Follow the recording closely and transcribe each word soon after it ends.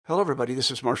Hello, everybody. This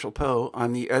is Marshall Poe.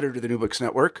 I'm the editor of the New Books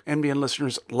Network. NBN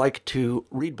listeners like to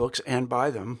read books and buy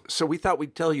them. So we thought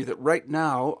we'd tell you that right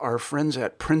now, our friends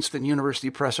at Princeton University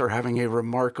Press are having a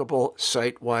remarkable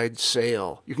site-wide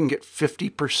sale. You can get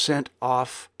 50%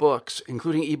 off books,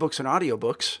 including ebooks and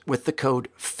audiobooks, with the code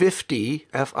 50,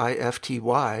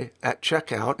 F-I-F-T-Y, at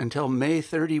checkout until May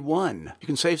 31. You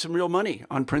can save some real money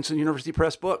on Princeton University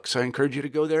Press books. I encourage you to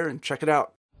go there and check it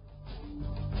out.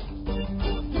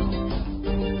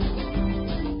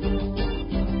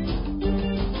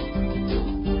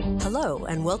 Hello,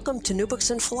 and welcome to New Books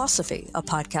in Philosophy, a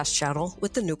podcast channel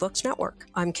with the New Books Network.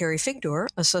 I'm Carrie Figdor,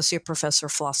 Associate Professor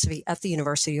of Philosophy at the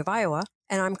University of Iowa,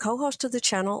 and I'm co-host of the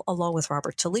channel along with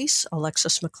Robert Talisse,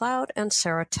 Alexis McLeod, and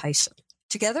Sarah Tyson.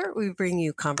 Together, we bring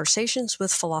you conversations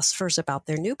with philosophers about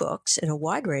their new books in a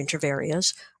wide range of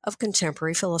areas of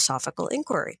contemporary philosophical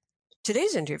inquiry.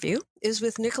 Today's interview is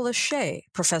with Nicholas Shea,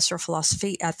 Professor of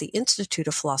Philosophy at the Institute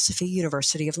of Philosophy,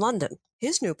 University of London.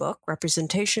 His new book,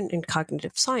 Representation in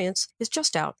Cognitive Science, is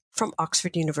just out from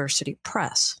Oxford University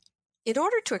Press. In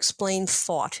order to explain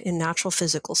thought in natural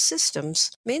physical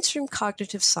systems, mainstream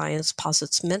cognitive science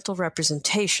posits mental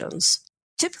representations,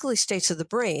 typically states of the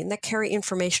brain that carry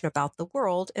information about the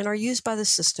world and are used by the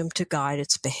system to guide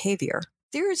its behavior.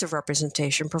 Theories of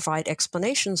representation provide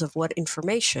explanations of what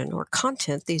information or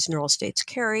content these neural states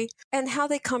carry and how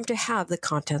they come to have the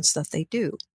contents that they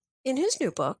do. In his new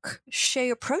book,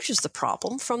 Shea approaches the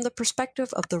problem from the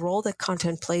perspective of the role that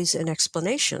content plays in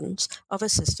explanations of a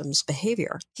system's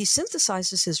behavior. He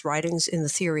synthesizes his writings in the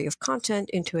theory of content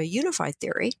into a unified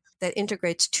theory that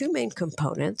integrates two main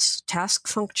components, task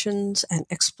functions and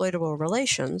exploitable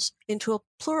relations, into a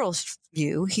pluralist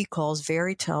view he calls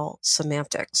Veritell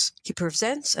semantics. He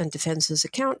presents and defends his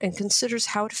account and considers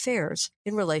how it fares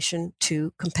in relation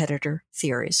to competitor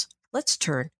theories. Let's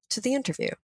turn to the interview.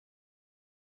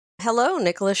 Hello,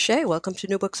 Nicholas Shea. Welcome to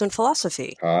New Books in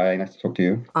Philosophy. Hi, nice to talk to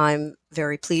you. I'm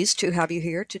very pleased to have you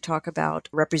here to talk about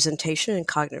representation in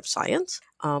cognitive science,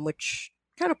 which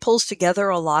kind of pulls together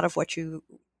a lot of what you've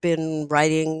been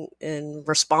writing in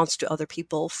response to other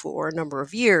people for a number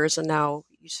of years, and now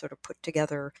you sort of put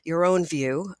together your own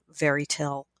view,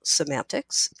 Veritell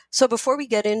semantics. So before we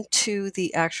get into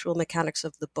the actual mechanics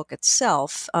of the book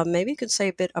itself, maybe you could say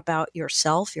a bit about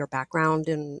yourself, your background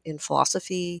in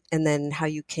philosophy, and then how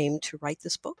you came to write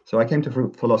this book. So I came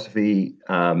to philosophy,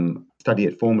 study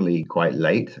it formally quite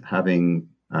late, having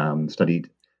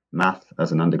studied math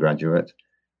as an undergraduate,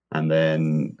 and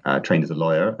then trained as a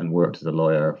lawyer and worked as a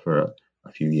lawyer for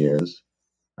a few years.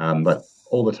 But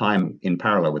all the time in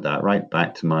parallel with that, right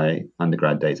back to my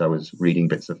undergrad days, I was reading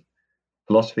bits of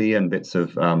philosophy and bits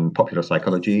of popular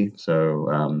psychology.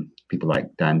 So people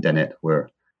like Dan Dennett were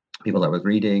people I was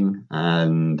reading.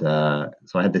 And so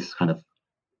I had this kind of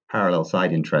parallel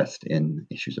side interest in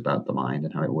issues about the mind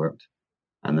and how it worked.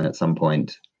 And then at some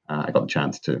point, I got the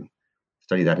chance to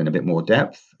study that in a bit more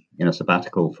depth in a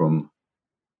sabbatical from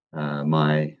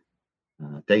my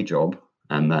day job.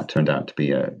 And that turned out to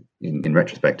be in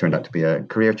retrospect, turned out to be a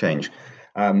career change.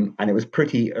 And it was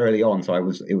pretty early on. So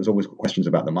it was always questions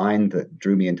about the mind that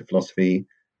drew me into philosophy.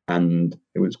 And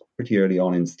it was pretty early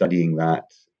on in studying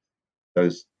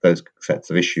those sets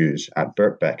of issues at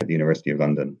Birkbeck at the University of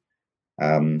London.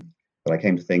 But I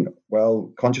came to think,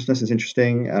 well, consciousness is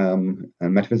interesting, and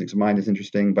metaphysics of mind is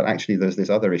interesting, but actually there's this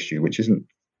other issue which isn't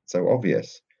so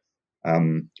obvious.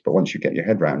 But once you get your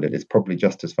head around it, it's probably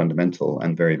just as fundamental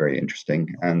and very, very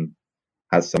interesting and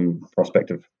has some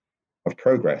prospect of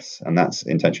progress, and that's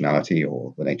intentionality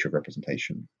or the nature of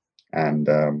representation. And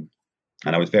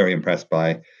I was very impressed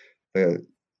by the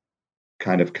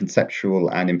kind of conceptual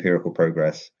and empirical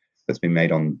progress that's been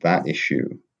made on that issue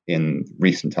in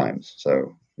recent times,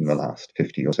 so in the last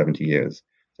 50 or 70 years.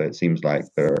 So it seems like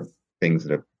there are things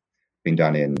that have been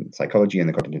done in psychology and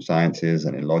the cognitive sciences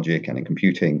and in logic and in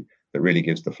computing that really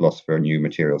gives the philosopher new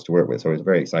materials to work with. So it's a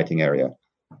very exciting area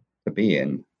to be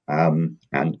in.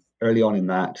 And early on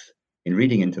in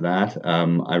reading into that,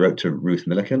 I wrote to Ruth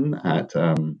Millikan at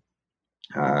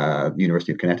the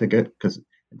University of Connecticut because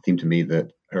it seemed to me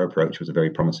that her approach was a very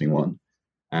promising one.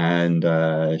 And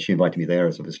she invited me there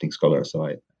as a visiting scholar. So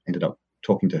I ended up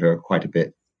talking to her quite a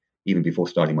bit, even before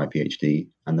starting my PhD.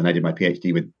 And then I did my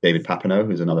PhD with David Papineau,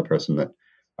 who's another person that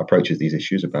approaches these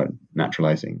issues about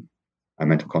naturalizing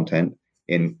mental content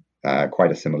in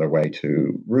quite a similar way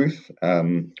to Ruth,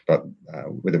 but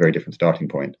with a very different starting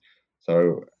point.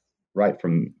 So right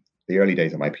from the early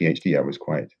days of my PhD, I was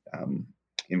quite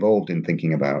involved in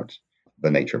thinking about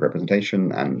the nature of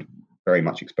representation and very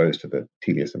much exposed to the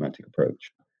teleosemantic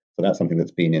approach. So that's something that's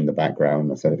been in the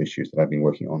background, a set of issues that I've been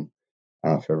working on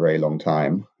for a very long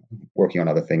time, working on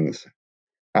other things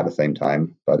at the same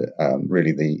time. But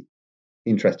really, the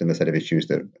interest in the set of issues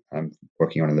that I'm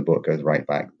working on in the book goes right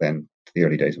back then to the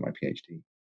early days of my PhD.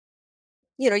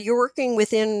 You're working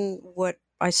within what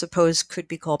I suppose could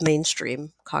be called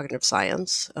mainstream cognitive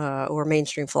science or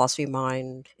mainstream philosophy of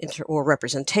mind or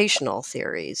representational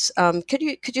theories. Could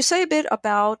you say a bit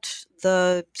about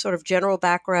the sort of general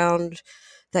background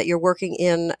that you're working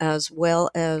in, as well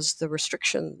as the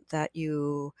restriction that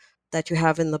you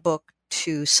have in the book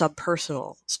to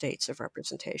subpersonal states of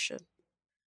representation?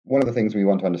 One of the things we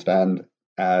want to understand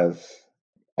as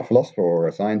a philosopher or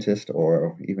a scientist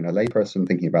or even a layperson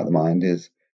thinking about the mind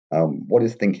is what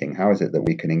is thinking? How is it that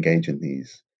we can engage in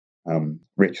these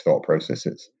rich thought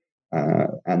processes?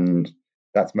 And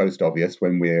that's most obvious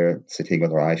when we're sitting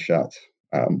with our eyes shut,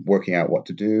 working out what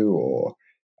to do, or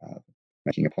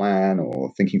making a plan,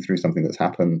 or thinking through something that's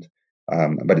happened.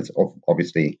 But it's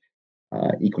obviously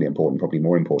equally important, probably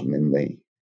more important in the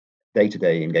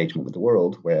day-to-day engagement with the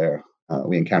world, where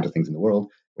we encounter things in the world.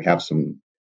 We have some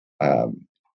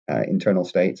internal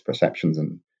states, perceptions,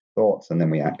 and thoughts, and then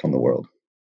we act on the world.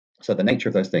 So the nature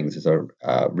of those things is a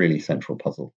really central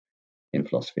puzzle in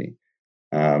philosophy.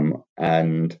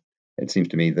 And it seems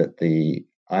to me that the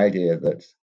idea that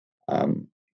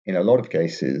in a lot of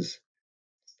cases,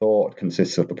 thought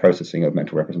consists of the processing of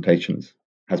mental representations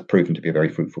has proven to be a very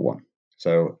fruitful one.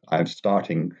 So I'm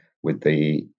starting with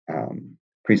the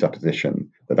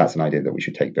presupposition that that's an idea that we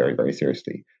should take very, very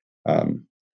seriously.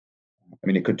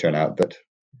 It could turn out that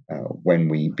when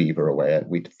we beaver away,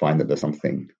 we find that there's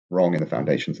something wrong in the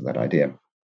foundations of that idea.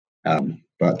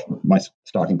 But my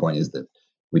starting point is that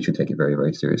we should take it very,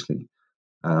 very seriously.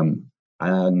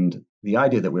 And the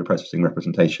idea that we're processing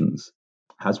representations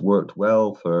has worked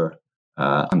well for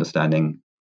understanding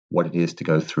what it is to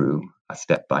go through a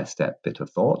step-by-step bit of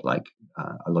thought, like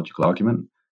a logical argument.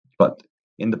 But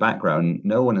in the background,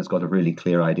 no one has got a really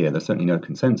clear idea. There's certainly no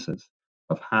consensus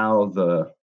of how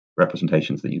the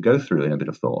representations that you go through in a bit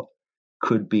of thought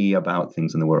could be about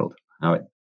things in the world, how it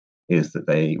is that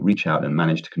they reach out and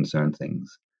manage to concern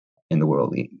things in the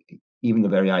world. Even the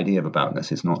very idea of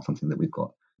aboutness is not something that we've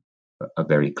got a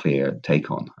very clear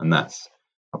take on. And that's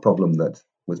a problem that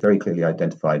was very clearly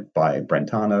identified by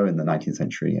Brentano in the 19th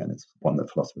century, and it's one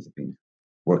that philosophers have been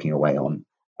working away on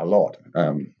a lot,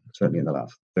 certainly in the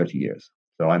last 30 years.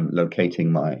 So I'm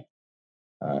locating my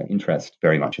interest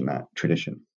very much in that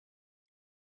tradition.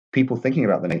 People thinking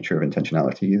about the nature of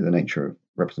intentionality, the nature of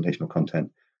representational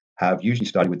content, have usually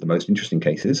started with the most interesting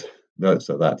cases.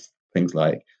 So that's things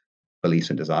like beliefs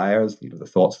and desires, the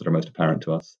thoughts that are most apparent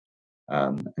to us,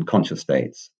 and conscious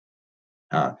states.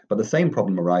 But the same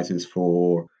problem arises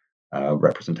for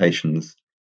representations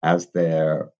as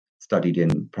they're studied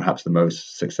in perhaps the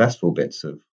most successful bits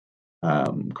of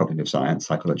cognitive science,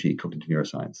 psychology, cognitive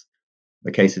neuroscience.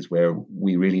 The cases where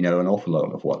we really know an awful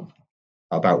lot of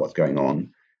about what's going on,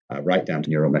 right down to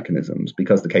neural mechanisms,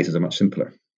 because the cases are much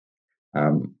simpler.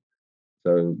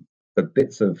 So the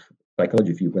bits of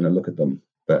psychology, if you're going to look at them,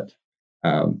 that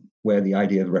where the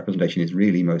idea of representation is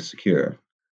really most secure,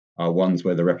 are ones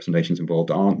where the representations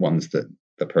involved aren't ones that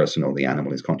the person or the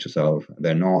animal is conscious of.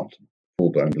 They're not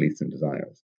full-blown beliefs and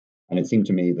desires. And it seemed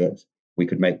to me that we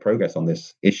could make progress on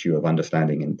this issue of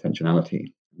understanding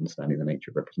intentionality, understanding the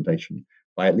nature of representation,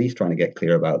 by at least trying to get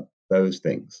clear about those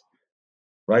things.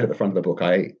 Right at the front of the book,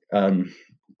 I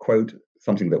quote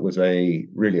something that was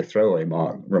really a throwaway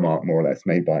remark, more or less,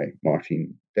 made by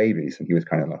Martin Davies, and he was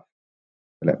kind enough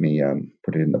to let me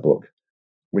put it in the book,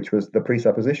 which was the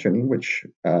presupposition, which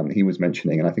he was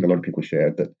mentioning, and I think a lot of people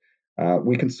shared, that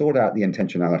we can sort out the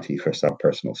intentionality for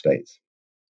subpersonal states.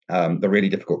 The really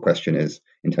difficult question is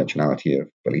intentionality of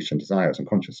beliefs and desires and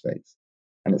conscious states.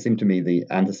 And it seemed to me the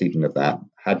antecedent of that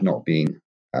had not been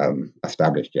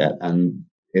established yet. And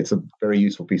it's a very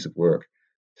useful piece of work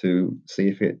to see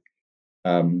if it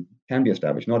can be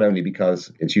established, not only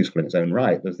because it's useful in its own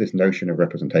right. There's this notion of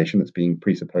representation that's being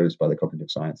presupposed by the cognitive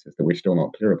sciences that we're still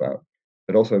not clear about,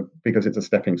 but also because it's a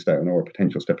stepping stone, or a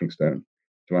potential stepping stone,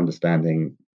 to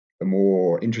understanding the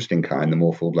more interesting kind, the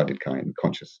more full-blooded kind,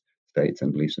 conscious states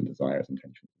and beliefs and desires,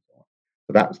 intentions, and so on.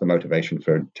 So that was the motivation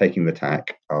for taking the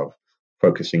tack of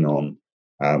focusing on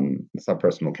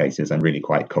subpersonal cases and really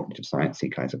quite cognitive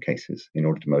sciencey kinds of cases in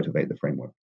order to motivate the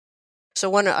framework.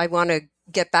 So I want to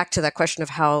get back to that question of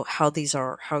how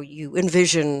you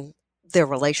envision their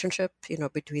relationship,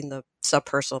 between the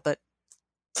subpersonal. But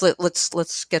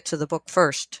let's get to the book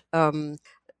first.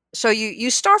 So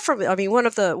you start from, one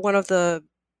of the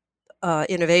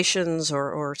innovations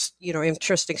or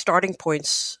interesting starting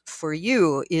points for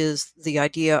you is the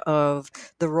idea of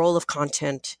the role of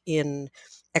content in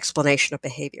explanation of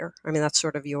behavior. I mean, that's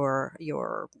sort of your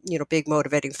big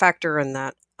motivating factor, and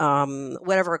that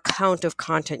whatever account of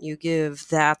content you give,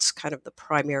 that's kind of the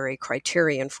primary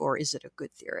criterion for, is it a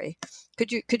good theory?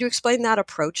 Could you explain that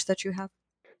approach that you have?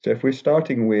 So if we're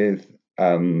starting with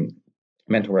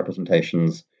mental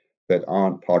representations that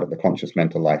aren't part of the conscious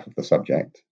mental life of the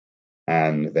subject,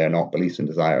 and they're not beliefs and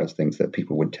desires, things that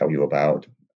people would tell you about,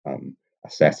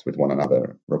 assess with one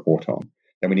another, report on,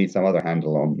 then we need some other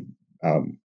handle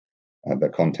on the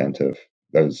content of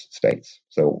those states.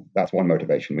 So that's one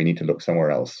motivation. We need to look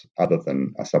somewhere else other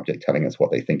than a subject telling us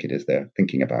what they think it is they're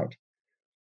thinking about.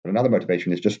 But another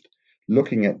motivation is just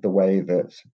looking at the way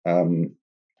that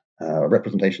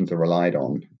representations are relied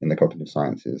on in the cognitive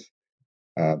sciences.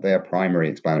 Their primary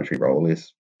explanatory role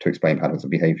is to explain patterns of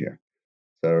behavior.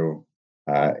 So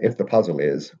if the puzzle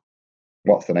is,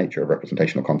 what's the nature of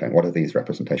representational content? What are these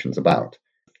representations about?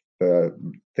 The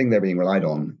thing they're being relied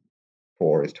on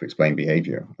for is to explain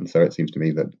behavior. And so it seems to me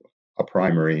that a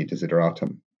primary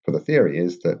desideratum for the theory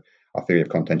is that our theory of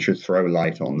content should throw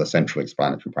light on the central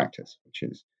explanatory practice, which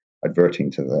is adverting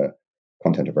to the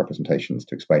content of representations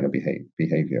to explain a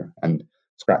behavior. And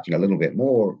scratching a little bit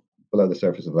more below the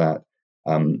surface of that,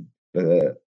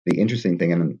 the interesting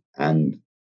thing and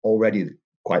already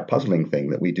quite puzzling thing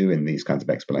that we do in these kinds of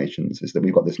explanations is that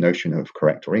we've got this notion of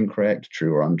correct or incorrect,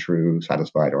 true or untrue,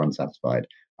 satisfied or unsatisfied,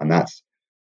 and that's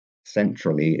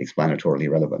centrally explanatorily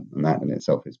relevant, and that in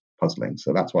itself is puzzling.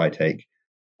 So that's why I take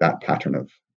that pattern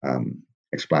of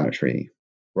explanatory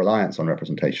reliance on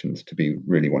representations to be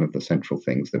really one of the central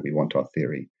things that we want our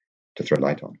theory to throw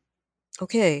light on.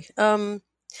 Okay.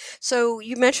 So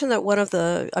you mentioned that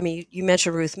you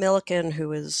mentioned Ruth Millikan,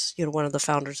 who is, one of the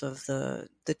founders of the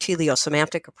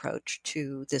teleosemantic approach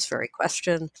to this very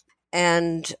question,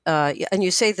 and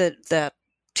you say that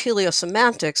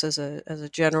teleosemantics as a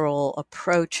general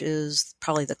approach is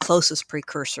probably the closest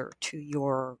precursor to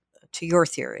your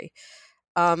theory.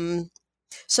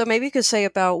 So maybe you could say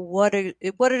about what it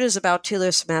is about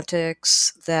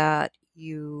teleosemantics that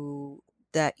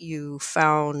you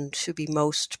found to be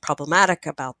most problematic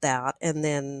about that, and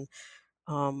then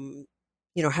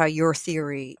how your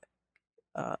theory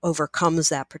overcomes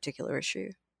that particular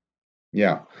issue.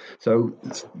 Yeah. So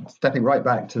stepping right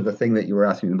back to the thing that you were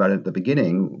asking about at the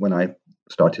beginning, when I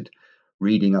started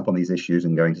reading up on these issues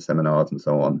and going to seminars and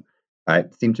so on,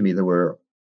 it seemed to me there were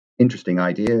interesting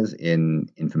ideas in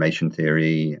information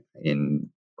theory, in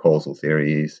causal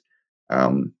theories,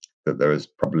 that there was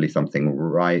probably something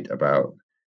right about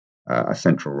a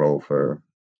central role for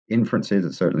inferences,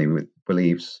 and certainly with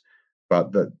beliefs,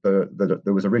 but that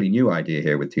there was a really new idea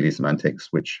here with teleosemantics,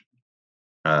 which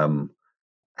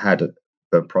had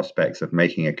the prospects of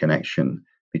making a connection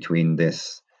between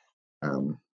this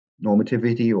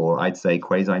normativity, or I'd say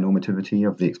quasi-normativity,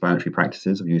 of the explanatory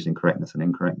practices of using correctness and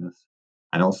incorrectness,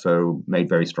 and also made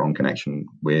very strong connection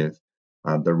with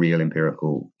the real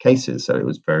empirical cases. So it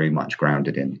was very much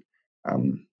grounded in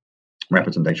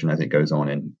representation as it goes on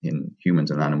in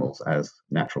humans and animals as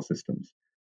natural systems.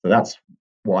 So that's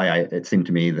why it seemed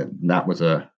to me that was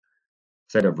a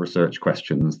set of research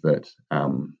questions that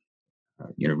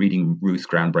reading Ruth's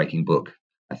groundbreaking book,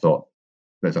 I thought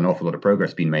there's an awful lot of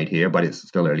progress being made here, but it's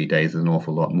still early days. There's an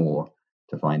awful lot more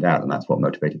to find out. And that's what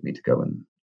motivated me to go and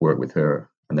work with her,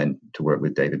 and then to work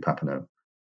with David Papineau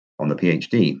on the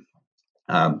PhD.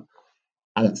 And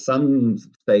at some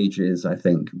stages, I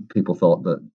think people thought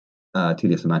that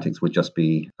teleosemantics would just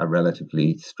be a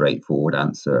relatively straightforward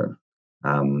answer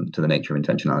to the nature of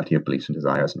intentionality of beliefs and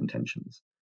desires and intentions.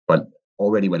 But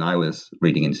already when I was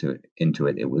reading into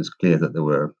it, it was clear that there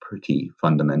were pretty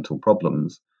fundamental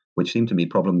problems, which seemed to be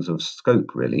problems of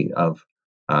scope, really, of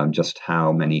just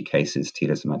how many cases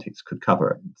teleosemantics could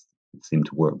cover. It seemed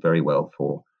to work very well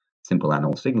for simple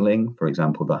animal signaling, for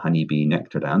example, the honeybee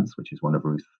nectar dance, which is one of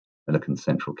Ruth Millikan's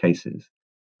central cases,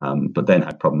 but then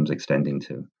had problems extending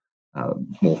to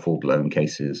more full-blown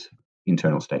cases,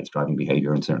 internal states driving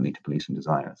behavior, and certainly to beliefs and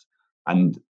desires.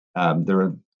 And there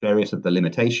are various of the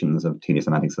limitations of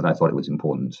teleosemantics that I thought it was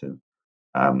important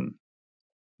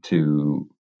to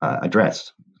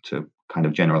address, to kind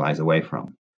of generalize away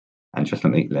from. And just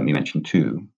let me mention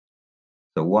two.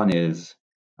 So one is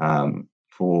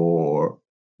for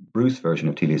Bruce's version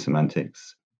of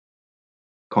teleosemantics,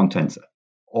 contents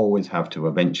always have to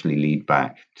eventually lead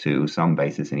back to some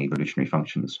basis in evolutionary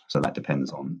functions. So that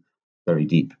depends on very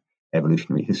deep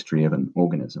evolutionary history of an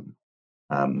organism.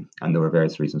 And there were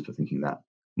various reasons for thinking that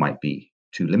might be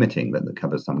too limiting, that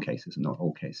covers some cases and not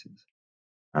all cases.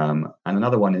 And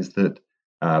another one is that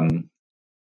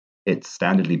it's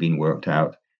standardly been worked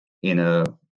out in a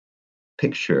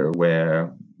picture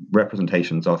where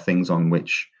representations are things on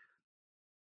which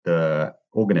the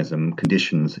organism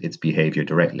conditions its behavior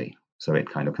directly. So it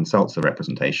kind of consults the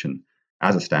representation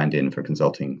as a stand-in for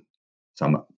consulting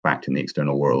some fact in the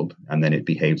external world, and then it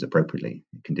behaves appropriately.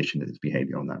 It conditions its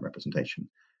behavior on that representation.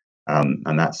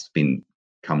 And that's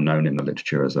become known in the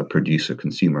literature as a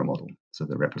producer-consumer model. So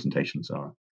the representations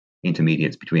are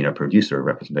intermediates between a producer of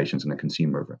representations and a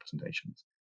consumer of representations.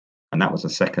 And that was a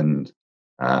second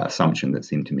assumption that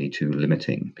seemed to me too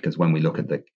limiting, because when we look at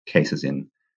the cases in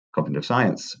cognitive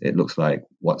science, it looks like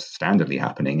what's standardly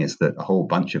happening is that a whole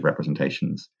bunch of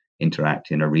representations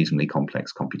interact in a reasonably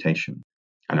complex computation.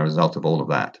 And a result of all of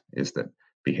that is that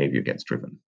behavior gets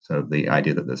driven. So the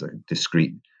idea that there's a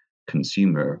discrete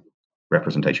consumer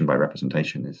representation by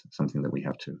representation is something that we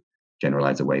have to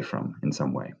generalize away from in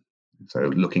some way. So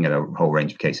looking at a whole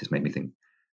range of cases made me think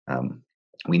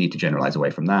we need to generalize away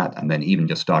from that. And then even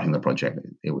just starting the project,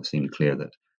 it would seem clear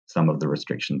that some of the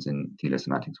restrictions in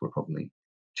teleosemantics were probably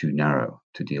too narrow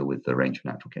to deal with the range of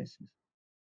natural cases.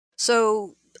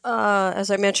 So,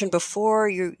 as I mentioned before,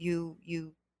 you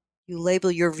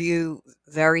label your view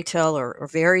fairy tale or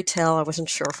fairy tale. I wasn't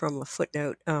sure from a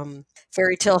footnote.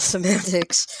 Fairy tale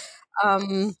semantics.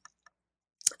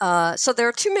 So there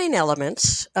are two main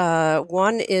elements.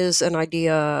 One is an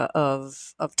idea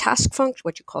of task function,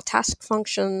 what you call task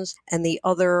functions, and the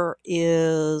other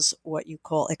is what you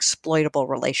call exploitable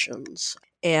relations.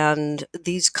 And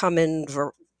these come in,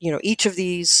 each of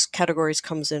these categories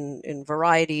comes in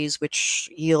varieties, which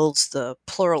yields the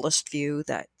pluralist view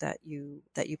that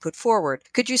you put forward.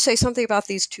 Could you say something about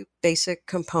these two basic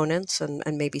components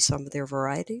and maybe some of their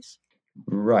varieties?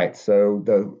 Right. So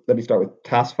let me start with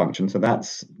task function. So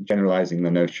that's generalizing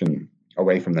the notion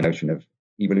away from the notion of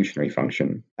evolutionary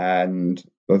function. And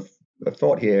the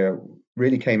thought here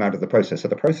really came out of the process. So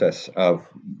the process of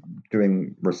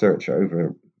doing research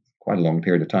over quite a long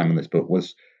period of time on this book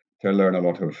was to learn a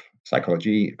lot of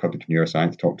psychology, cognitive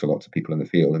neuroscience, talk to lots of people in the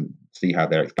field and see how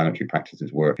their explanatory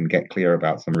practices work and get clear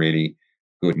about some really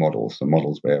good models, some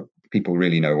models where people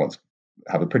really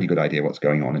have a pretty good idea what's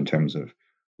going on in terms of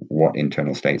what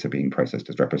internal states are being processed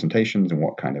as representations and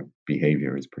what kind of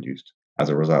behavior is produced as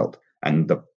a result. And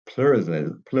the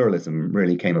pluralism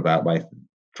really came about by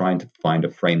trying to find a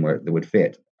framework that would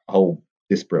fit a whole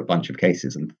disparate bunch of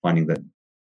cases and finding that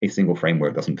a single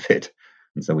framework doesn't fit.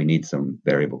 And so we need some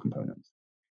variable components.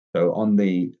 So on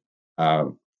the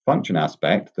function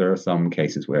aspect, there are some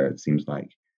cases where it seems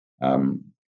like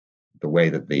the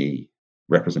way that the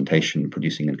representation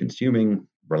producing and consuming,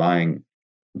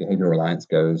 behavioral reliance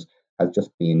goes, has just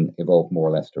been evolved more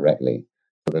or less directly,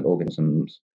 so that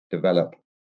organisms develop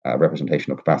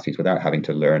representational capacities without having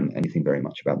to learn anything very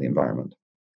much about the environment.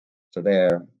 So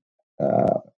their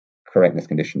correctness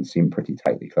conditions seem pretty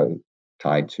tightly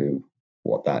tied to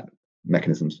what that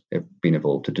mechanisms have been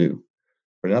evolved to do.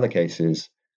 But in other cases,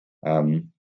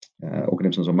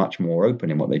 organisms are much more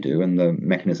open in what they do, and the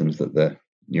mechanisms that the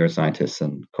neuroscientists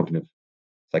and cognitive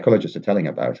psychologists are telling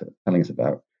us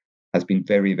about has been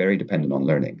very, very dependent on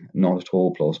learning, not at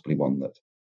all plausibly one that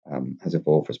has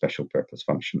evolved for special purpose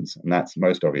functions. And that's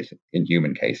most obvious in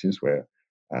human cases where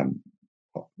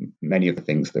many of the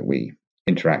things that we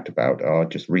interact about are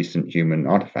just recent human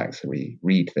artifacts. We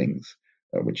read things,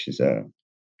 which is a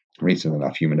recent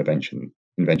enough human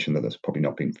invention that there's probably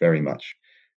not been very much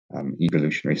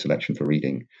evolutionary selection for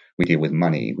reading. We deal with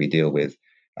money. We deal with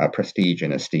prestige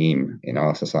and esteem in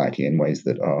our society in ways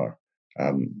that are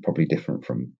probably different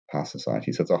from past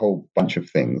societies. So it's a whole bunch of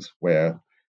things where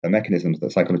the mechanisms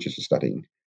that psychologists are studying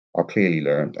are clearly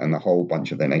learned, and a whole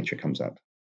bunch of their nature comes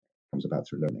about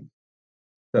through learning.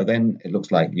 So then it looks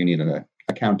like you need an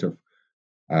account of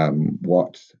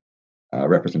what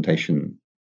representation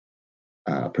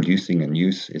producing and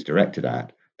use is directed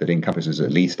at that encompasses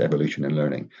at least evolution and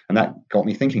learning. And that got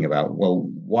me thinking about, well,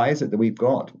 why is it that we've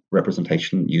got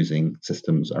representation using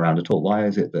systems around at all? Why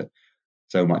is it that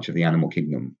so much of the animal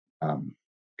kingdom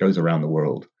goes around the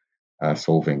world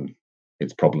solving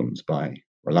its problems by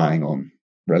relying on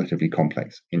relatively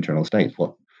complex internal states?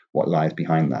 What lies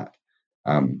behind that?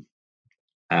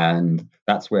 And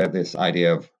that's where this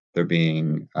idea of there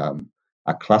being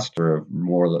a cluster of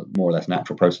more or less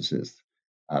natural processes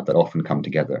that often come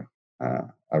together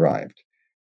arrived.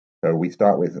 So we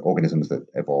start with organisms that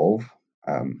evolve.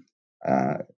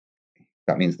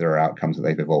 That means there are outcomes that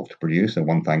they've evolved to produce. And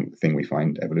one thing we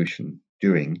find evolution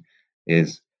doing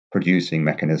is producing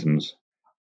mechanisms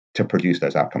to produce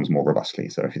those outcomes more robustly.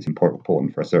 So if it's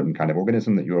important for a certain kind of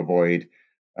organism that you avoid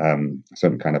a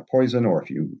certain kind of poison, or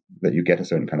that you get a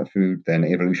certain kind of food, then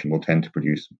evolution will tend to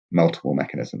produce multiple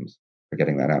mechanisms for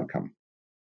getting that outcome.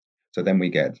 So then we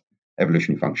get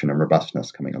evolutionary function and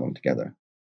robustness coming along together.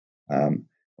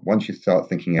 Once you start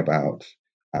thinking about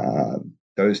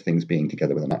those things being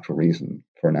together with a natural reason,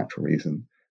 for a natural reason,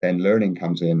 then learning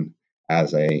comes in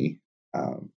as a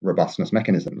robustness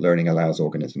mechanism. Learning allows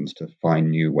organisms to find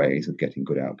new ways of getting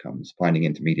good outcomes, finding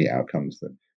intermediate outcomes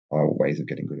that are ways of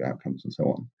getting good outcomes, and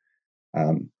so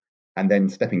on. And then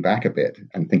stepping back a bit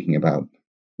and thinking about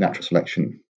natural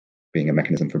selection being a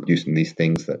mechanism for producing these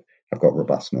things that have got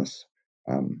robustness,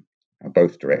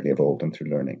 both directly evolved and through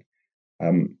learning.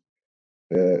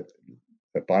 The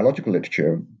biological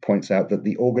literature points out that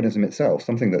the organism itself,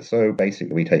 something that's so basic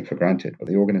that we take for granted, but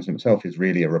the organism itself is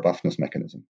really a robustness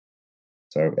mechanism.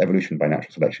 So evolution by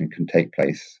natural selection can take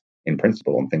place in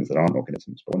principle on things that aren't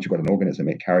organisms. But once you've got an organism,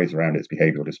 it carries around its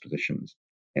behavioral dispositions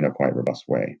in a quite robust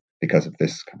way because of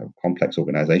this kind of complex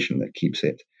organization that keeps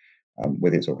it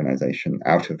with its organization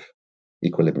out of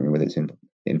equilibrium with its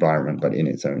environment, but in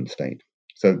its own state.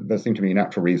 So there seem to be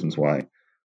natural reasons why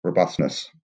robustness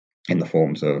in the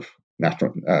forms of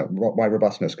why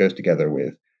robustness goes together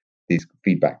with these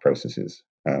feedback processes,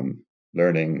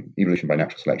 learning, evolution by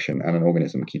natural selection, and an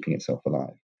organism keeping itself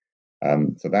alive.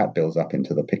 So that builds up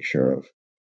into the picture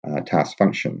of task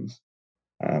functions.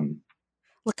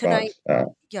 Well, can I?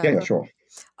 Yeah, sure.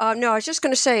 No, I was just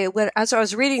going to say, as I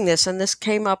was reading this, and this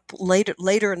came up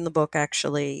later in the book,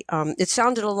 actually, it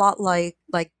sounded a lot like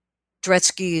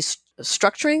Dretski's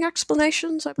structuring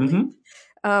explanations, I believe.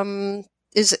 Mm-hmm.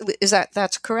 Is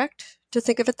that's correct to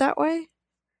think of it that way?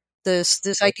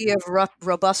 This idea of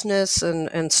robustness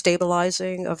and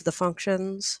stabilizing of the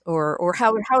functions, or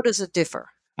how does it differ?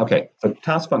 Okay, so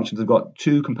task functions have got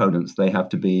two components. They have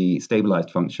to be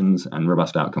stabilized functions and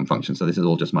robust outcome functions. So this is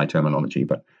all just my terminology,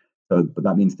 but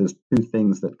that means there's two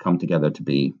things that come together to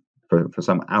be for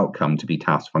some outcome to be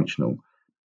task functional.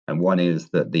 And one is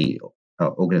that the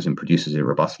organism produces it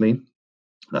robustly.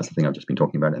 That's the thing I've just been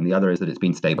talking about. And the other is that it's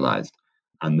been stabilized.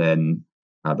 And then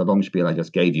the long spiel I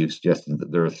just gave you suggested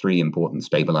that there are three important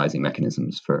stabilizing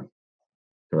mechanisms to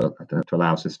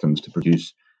allow systems to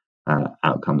produce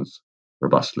outcomes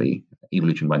robustly.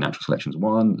 Evolution by natural selection is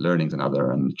one, learning is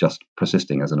another, and just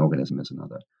persisting as an organism is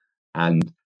another.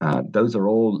 And those are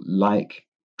all like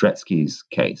Dretski's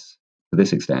case to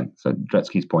this extent. So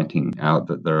Dretski's pointing out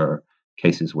that there are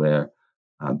cases where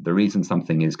the reason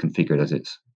something is configured as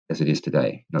it is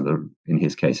today, in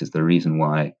his case, is the reason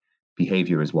why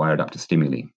behavior is wired up to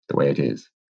stimuli the way it is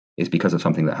because of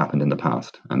something that happened in the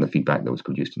past and the feedback that was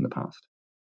produced in the past.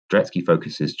 Dretski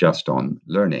focuses just on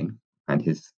learning, and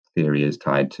his theory is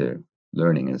tied to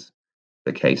learning as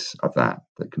the case of that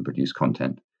can produce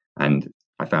content. And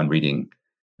I found reading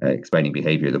Explaining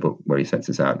Behavior, the book where he sets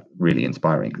this out, really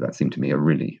inspiring, because that seemed to me a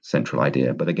really central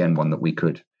idea, but again, one that we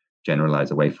could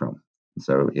generalize away from.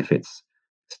 So if it's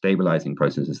stabilizing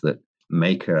processes that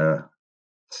make a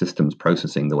system's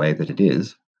processing the way that it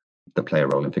is, that play a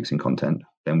role in fixing content,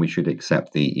 then we should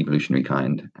accept the evolutionary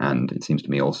kind, and it seems to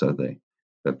me also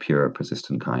the pure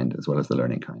persistent kind, as well as the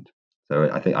learning kind. So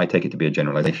I take it to be a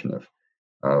generalization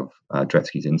of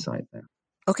Dretski's insight there.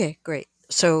 Okay, great.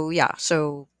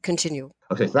 So continue.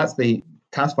 Okay, so that's the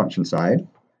task function side.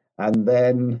 And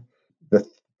then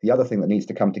the other thing that needs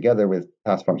to come together with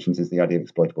task functions is the idea of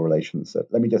exploitable relations. So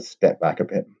let me just step back a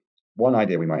bit. One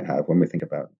idea we might have when we think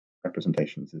about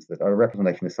representations is that a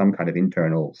representation is some kind of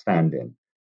internal stand-in.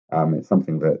 It's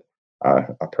something that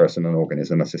a person, an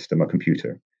organism, a system, a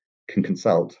computer can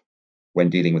consult when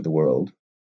dealing with the world,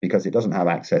 because it doesn't have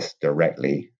access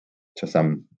directly to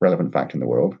some relevant fact in the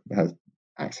world. It has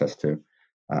access to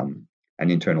an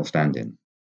internal stand-in.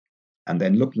 And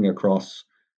then looking across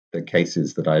the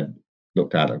cases that I'd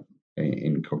looked at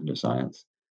in cognitive science,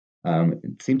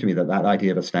 it seemed to me that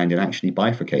idea of a stand-in actually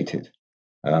bifurcated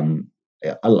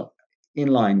in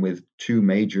line with two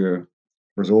major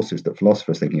resources that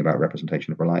philosophers thinking about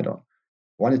representation have relied on.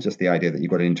 One is just the idea that you've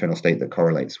got an internal state that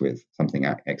correlates with something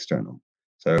external.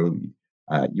 So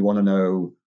you want to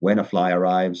know when a fly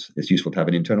arrives, it's useful to have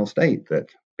an internal state that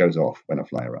goes off when a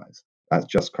fly arrives. That's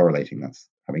just correlating. That's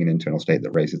having an internal state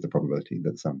that raises the probability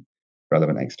that some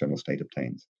relevant external state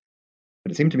obtains.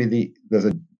 But it seemed to me there's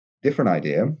a different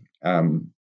idea,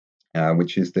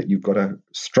 which is that you've got a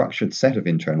structured set of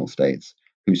internal states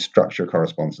whose structure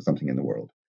corresponds to something in the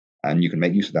world. And you can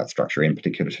make use of that structure in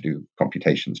particular to do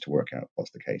computations to work out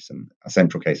what's the case. And a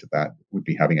central case of that would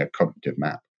be having a cognitive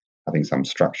map, having some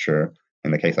structure. In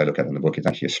the case I look at in the book, it's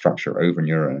actually a structure over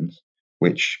neurons,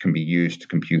 which can be used to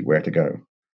compute where to go.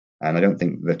 And I don't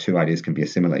think the two ideas can be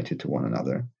assimilated to one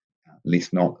another, at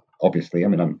least not obviously. I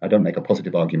mean, I don't make a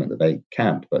positive argument that they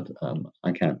can't, but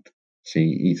I can't see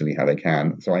easily how they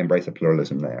can. So I embrace a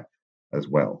pluralism there as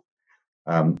well.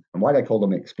 And why I call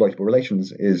them exploitable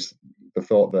relations is the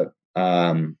thought that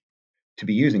to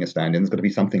be using a stand-in, there's got to be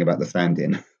something about the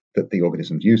stand-in that the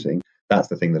organism's using. That's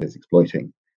the thing that it's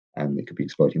exploiting. And it could be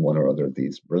exploiting one or other of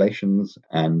these relations.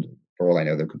 And for all I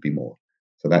know, there could be more.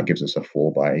 So that gives us a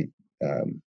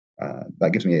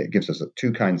it gives us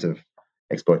two kinds of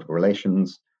exploitable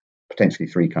relations, potentially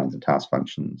three kinds of task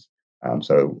functions.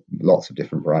 So lots of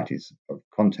different varieties of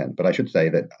content. But I should say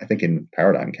that I think in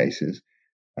paradigm cases,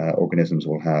 organisms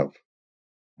will have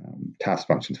task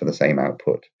functions for the same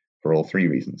output for all three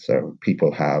reasons. So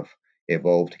people have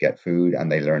evolved to get food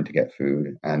and they learn to get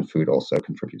food, and food also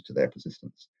contributes to their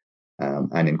persistence.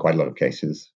 And in quite a lot of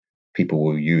cases, people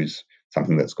will use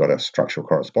something that's got a structural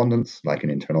correspondence, like an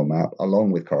internal map,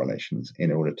 along with correlations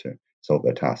in order to solve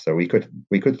their task. So we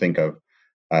could think of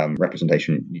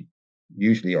representation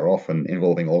usually or often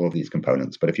involving all of these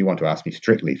components. But if you want to ask me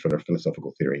strictly for a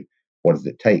philosophical theory, what does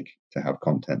it take to have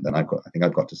content? Then I think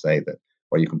I've got to say that,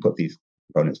 well, you can put these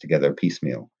components together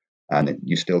piecemeal, and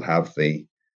you still have the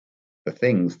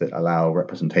things that allow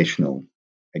representational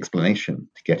explanation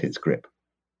to get its grip.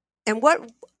 And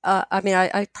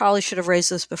I probably should have raised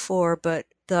this before, but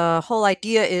the whole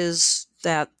idea is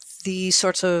that these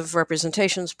sorts of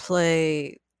representations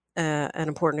play an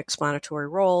important explanatory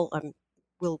role.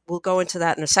 We'll go into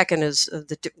that in a second, is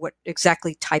what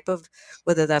exactly type of,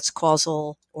 whether that's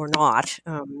causal or not,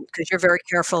 because you're very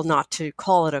careful not to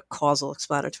call it a causal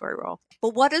explanatory role.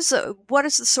 But what is the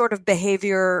sort of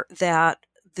behavior that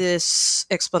this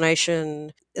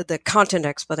explanation, the content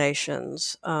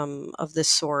explanations of this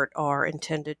sort, are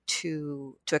intended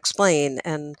to explain,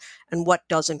 and what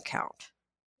doesn't count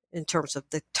in terms of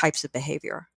the types of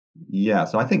behavior? Yeah,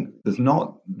 so I think there's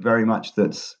not very much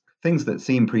that's things that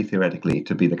seem pre-theoretically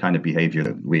to be the kind of behavior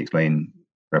that we explain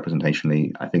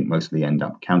representationally, I think mostly end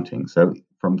up counting. So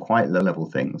from quite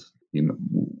low-level things,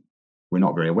 we're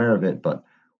not very aware of it, but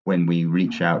when we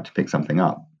reach out to pick something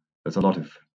up, there's a lot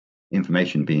of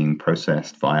information being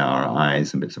processed via our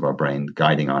eyes and bits of our brain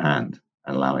guiding our hand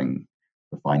and allowing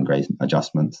the fine-grained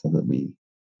adjustments so that we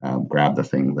grab the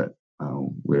thing that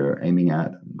we're aiming at,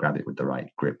 and grab it with the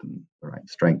right grip and the right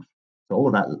strength. So all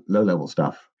of that low-level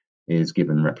stuff is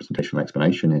given representational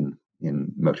explanation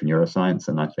in motor neuroscience,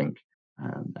 and I think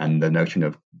and the notion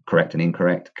of correct and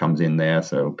incorrect comes in there.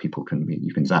 So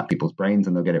you can zap people's brains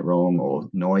and they'll get it wrong, or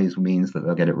noise means that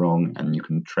they'll get it wrong, and you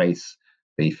can trace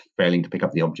the failing to pick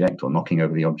up the object or knocking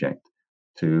over the object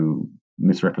to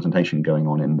misrepresentation going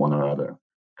on in one or other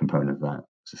component of that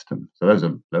system. So those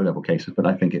are low-level cases, but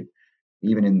I think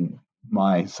even in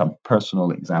my some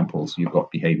personal examples, you've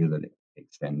got behavior that it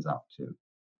extends up to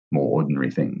more ordinary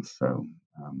things. So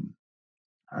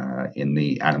in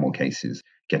the animal cases,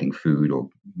 getting food or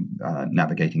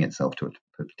navigating itself to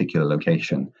a particular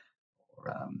location,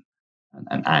 or,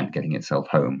 and getting itself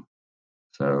home.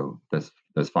 So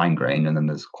there's fine grain, and then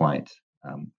there's quite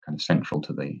kind of central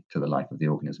to the life of the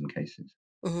organism cases.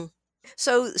 Mm-hmm.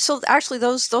 So actually,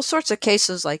 those sorts of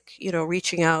cases, like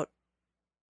reaching out,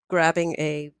 grabbing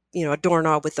a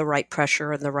doorknob with the right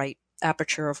pressure and the right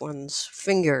aperture of one's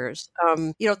fingers,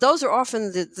 those are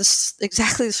often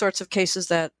exactly the sorts of cases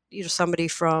that somebody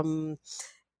from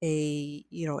a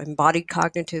embodied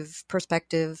cognitive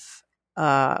perspective,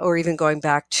 or even going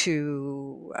back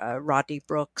to Rodney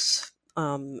Brooks,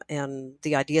 and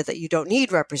the idea that you don't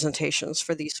need representations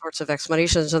for these sorts of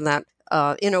explanations, and that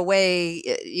in a way,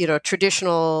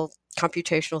 traditional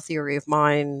computational theory of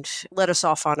mind led us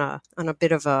off on a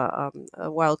bit of a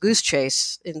wild goose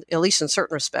chase, at least in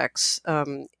certain respects,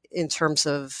 in terms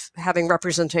of having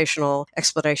representational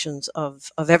explanations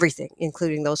of everything,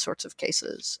 including those sorts of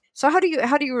cases. So how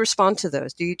do you respond to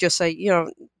those? Do you just say,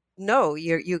 no,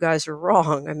 you guys are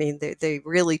wrong? I mean, they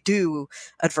really do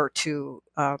advert to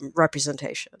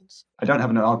representations. I don't have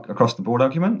an across the board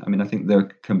argument. I mean, I think there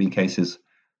can be cases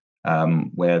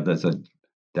where there's a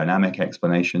dynamic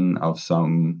explanation of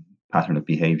some pattern of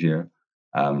behavior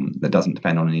that doesn't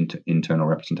depend on internal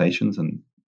representations, and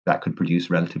that could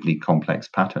produce relatively complex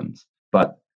patterns.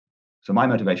 But so my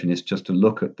motivation is just to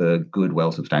look at the good,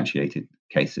 well-substantiated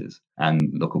cases and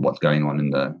look at what's going on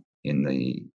in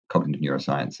the cognitive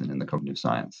neuroscience and in the cognitive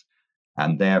science.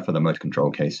 And there, for the motor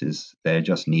control cases, they're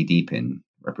just knee-deep in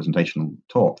representational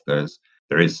talk. There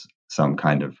is some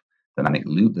kind of dynamic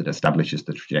loop that establishes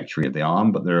the trajectory of the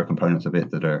arm, but there are components of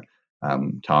it that are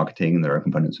targeting, and there are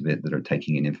components of it that are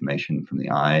taking in information from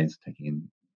the eyes, taking in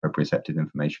proprioceptive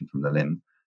information from the limb,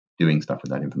 doing stuff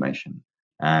with that information.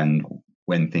 And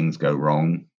when things go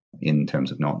wrong in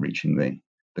terms of not reaching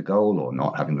the goal or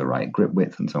not having the right grip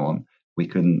width and so on, we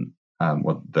can,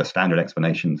 the standard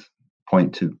explanations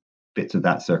point to bits of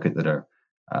that circuit that are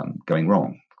going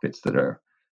wrong, bits that are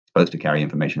supposed to carry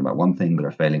information about one thing but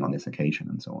are failing on this occasion,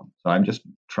 and so on. So I'm just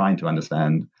trying to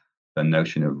understand the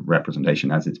notion of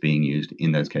representation as it's being used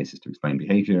in those cases to explain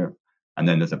behavior. And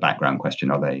then there's a background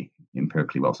question: are they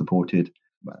empirically well supported?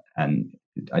 And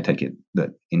I take it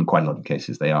that in quite a lot of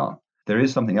cases they are. There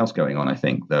is something else going on, I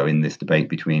think, though, in this debate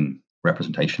between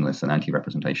representationalists and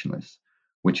anti-representationalists,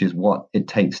 which is what it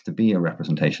takes to be a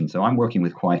representation. So I'm working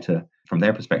with from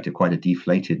their perspective, quite a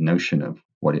deflated notion of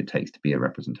what it takes to be a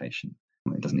representation.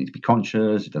 It doesn't need to be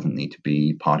conscious. It doesn't need to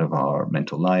be part of our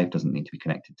mental life. It doesn't need to be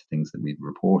connected to things that we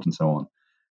report and so on.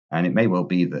 And it may well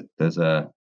be that there's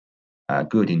a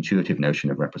good intuitive notion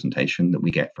of representation that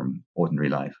we get from ordinary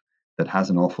life that has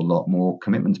an awful lot more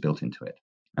commitments built into it.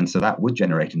 And so that would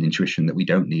generate an intuition that we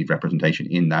don't need representation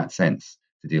in that sense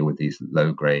to deal with these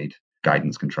low-grade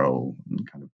guidance control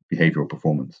and kind of behavioral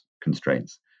performance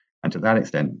constraints. And to that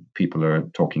extent, people are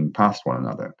talking past one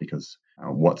another because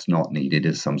what's not needed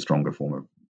is some stronger form of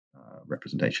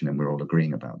representation, and we're all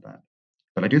agreeing about that.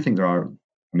 But I do think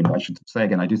I should say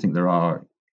again, I do think there are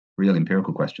real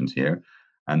empirical questions here.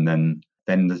 And then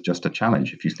there's just a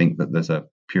challenge. If you think that there's a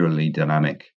purely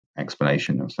dynamic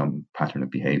explanation of some pattern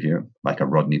of behavior, like a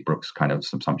Rodney Brooks kind of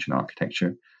subsumption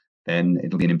architecture, then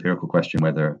it'll be an empirical question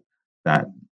whether that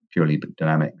purely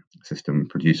dynamic system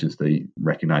produces the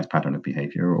recognized pattern of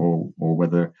behavior, or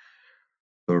whether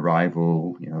the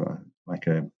rival, like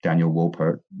a Daniel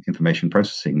Wolpert information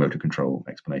processing motor control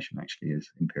explanation actually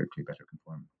is empirically better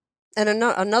conforming. And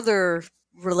another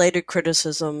related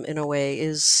criticism, in a way,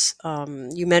 is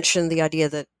you mentioned the idea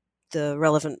that the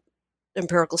relevant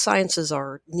empirical sciences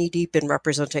are knee-deep in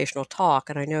representational talk.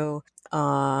 And I know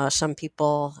some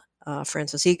people,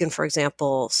 Francis Egan, for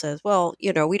example, says, well,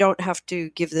 we don't have to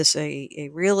give this a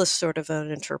realist sort of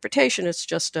an interpretation. It's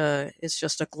just a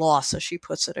gloss, as she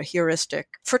puts it, a heuristic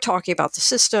for talking about the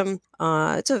system.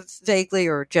 It's a vaguely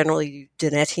or generally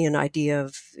Dennettian idea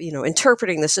of,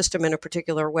 interpreting the system in a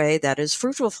particular way that is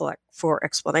fruitful for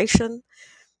explanation.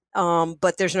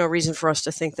 But there's no reason for us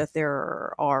to think that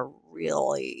there are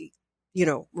really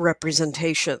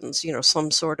representations,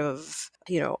 some sort of,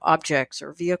 objects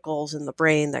or vehicles in the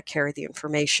brain that carry the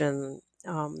information.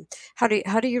 How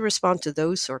do you respond to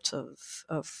those sorts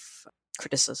of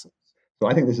criticism? So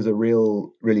I think this is a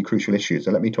really crucial issue.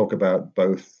 So let me talk about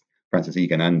both Francis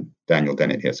Egan and Daniel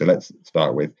Dennett here. So let's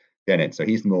start with Dennett. So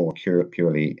he's more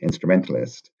purely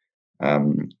instrumentalist.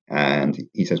 And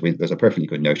he says there's a perfectly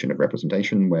good notion of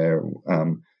representation where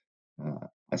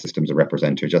a system's a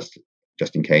representer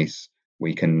just in case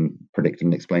we can predict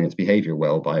and explain its behavior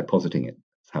well by positing it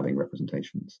as having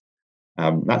representations.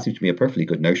 That seems to be a perfectly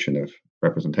good notion of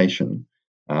representation,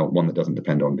 one that doesn't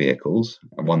depend on vehicles,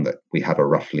 and one that we have a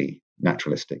roughly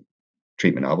naturalistic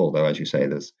treatment of, although, as you say,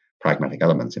 there's pragmatic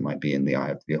elements. It might be in the eye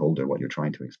of the beholder what you're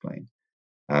trying to explain.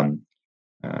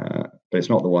 But it's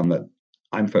not the one that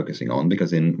I'm focusing on,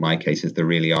 because in my cases, there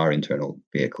really are internal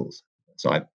vehicles.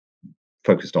 So I've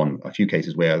focused on a few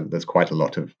cases where there's quite a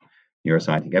lot of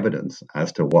neuroscientific evidence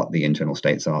as to what the internal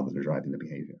states are that are driving the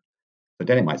behavior. So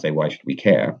Dennett might say, why should we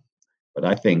care? But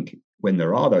I think when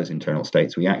there are those internal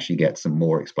states, we actually get some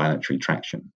more explanatory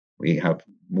traction. We have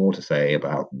more to say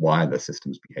about why the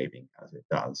system's behaving as it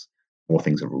does. More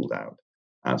things are ruled out.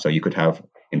 So you could have,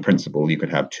 in principle,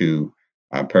 two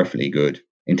perfectly good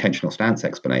intentional stance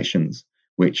explanations,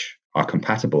 which are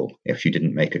compatible if you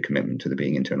didn't make a commitment to there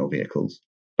being internal vehicles.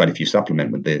 But if you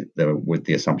supplement with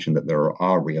the assumption that there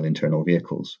are real internal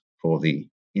vehicles for the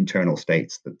internal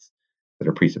states that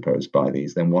are presupposed by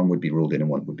these, then one would be ruled in and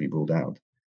one would be ruled out.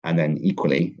 And then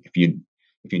equally, if you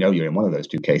know you're in one of those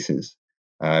two cases,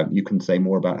 you can say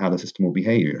more about how the system will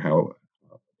behave, how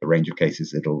the range of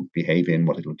cases it'll behave in,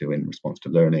 what it'll do in response to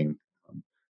learning,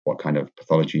 what kind of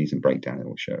pathologies and breakdown it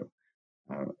will show.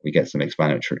 We get some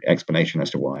explanation as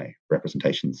to why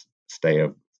representations stay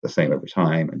the same over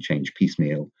time and change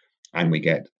piecemeal. And we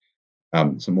get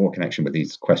some more connection with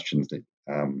these questions that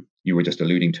you were just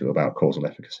alluding to about causal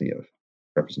efficacy of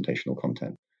representational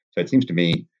content. So it seems to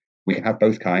me we can have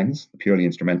both kinds, the purely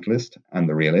instrumentalist and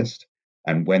the realist.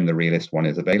 And when the realist one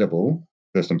is available,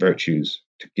 there's some virtues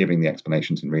to giving the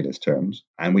explanations in realist terms.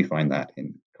 And we find that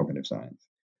in cognitive science.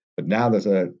 But now there's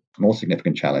a more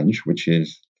significant challenge, which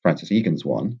is Francis Egan's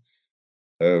one.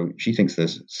 So she thinks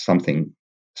there's something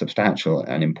substantial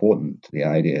and important to the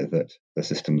idea that the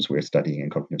systems we're studying in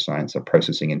cognitive science are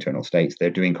processing internal states. They're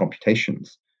doing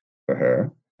computations for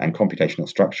her, and computational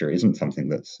structure isn't something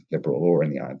that's liberal or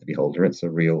in the eye of the beholder. It's a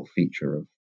real feature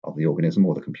of the organism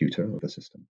or the computer or the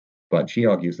system. But she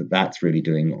argues that that's really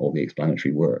doing all the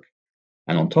explanatory work.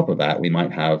 And on top of that, we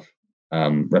might have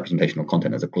representational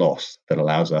content as a gloss that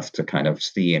allows us to kind of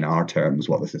see in our terms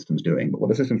what the system's doing. But what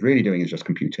the system's really doing is just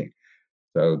computing.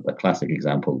 So the classic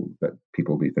example that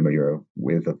people will be familiar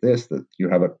with of this, that you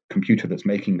have a computer that's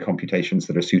making computations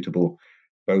that are suitable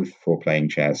both for playing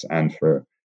chess and for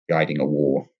guiding a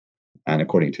war. And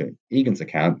according to Egan's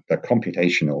account, the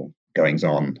computational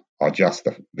goings-on are just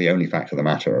the only fact of the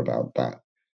matter about that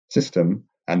system.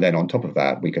 And then on top of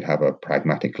that, we could have a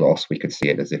pragmatic gloss. We could see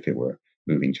it as if it were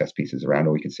moving chess pieces around,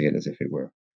 or we could see it as if it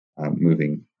were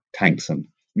moving tanks and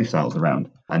missiles around.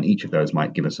 And each of those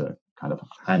might give us a kind of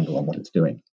handle on what it's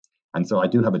doing. And so I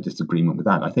do have a disagreement with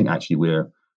that. I think actually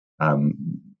we're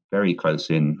very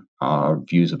close in our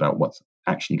views about what's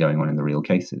actually going on in the real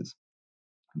cases.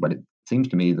 But it seems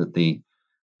to me that the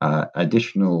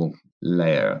additional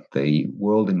layer, the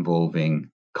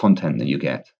world-involving content that you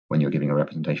get when you're giving a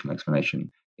representational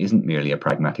explanation, isn't merely a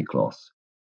pragmatic gloss,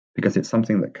 because it's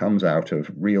something that comes out of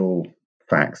real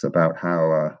facts about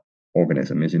how an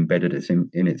organism is embedded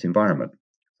in its environment.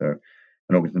 So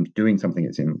an organism's doing something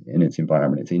in its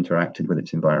environment, it's interacted with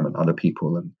its environment, other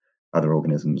people and other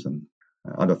organisms and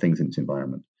other things in its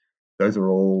environment. Those are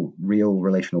all real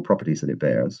relational properties that it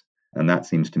bears. And that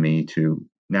seems to me to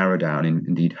narrow down and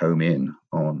indeed home in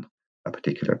on a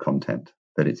particular content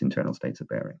that its internal states are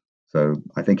bearing. So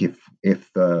I think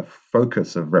if the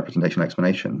focus of representational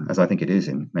explanation, as I think it is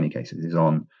in many cases, is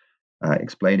on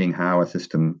explaining how a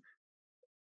system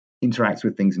interacts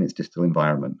with things in its distal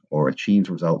environment or achieves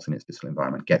results in its distal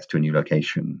environment, gets to a new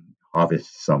location,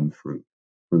 harvests some fruit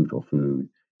or food,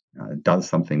 does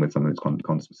something with some of its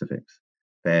content specifics,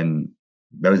 then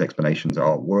those explanations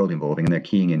are world involving and they're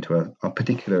keying into a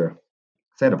particular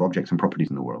set of objects and properties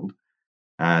in the world.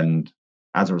 And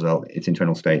as a result, its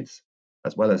internal states,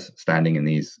 as well as standing in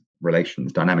these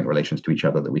relations, dynamic relations to each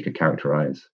other that we could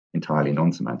characterize entirely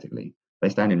non-semantically, they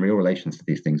stand in real relations to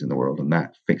these things in the world, and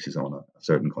that fixes on a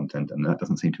certain content. And that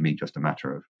doesn't seem to me just a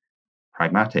matter of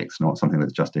pragmatics, not something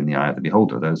that's just in the eye of the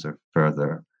beholder. Those are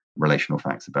further relational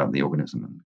facts about the organism,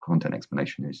 and content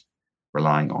explanation is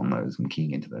relying on those and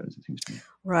keying into those, it seems to me.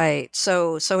 Right.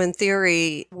 So in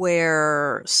theory,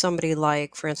 where somebody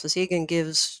like Francis Egan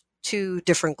gives two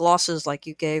different glosses like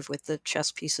you gave with the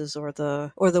chess pieces or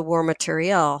the war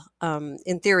materiel,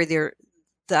 in theory,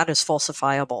 that is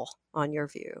falsifiable on your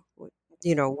view.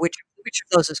 You know, which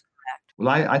of those is correct? Well,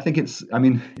 I think it's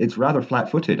rather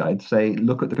flat-footed. I'd say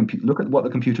look at what the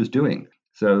computer's doing.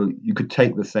 So you could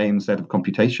take the same set of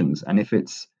computations, and if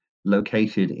it's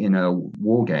located in a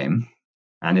war game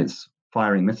and it's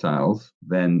firing missiles,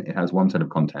 then it has one set of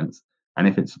contents. And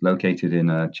if it's located in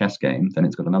a chess game, then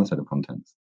it's got another set of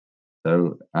contents.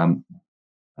 So I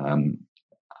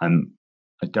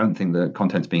don't think the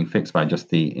content's being fixed by just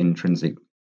the intrinsic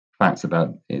facts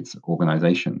about its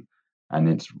organization. And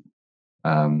it's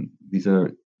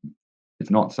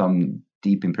not some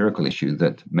deep empirical issue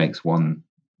that makes one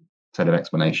set of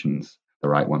explanations the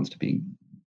right ones to be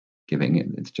giving.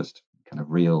 It's just kind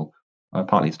of real,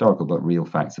 partly historical, but real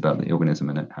facts about the organism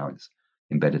and how it's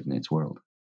embedded in its world.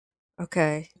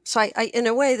 Okay. So I in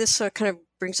a way, this kind of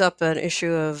brings up an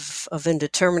issue of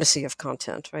indeterminacy of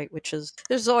content, right? Which is,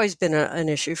 there's always been an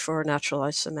issue for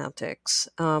naturalized semantics.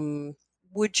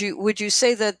 Would you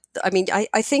say that,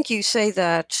 I think you say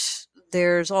that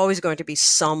there's always going to be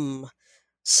some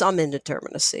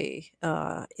indeterminacy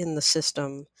in the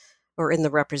system or in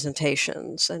the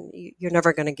representations, and you're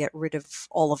never going to get rid of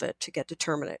all of it to get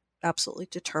absolutely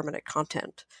determinate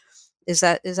content. Is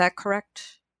that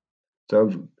correct?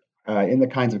 So in the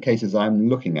kinds of cases I'm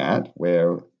looking at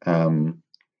where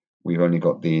we've only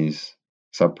got these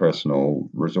subpersonal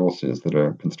resources that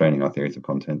are constraining our theories of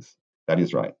contents, that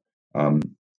is right.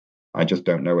 I just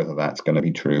don't know whether that's going to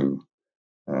be true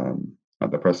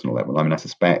at the personal level. I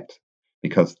suspect,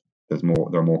 because there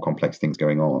are more complex things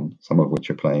going on, some of which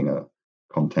are playing a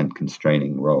content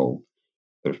constraining role,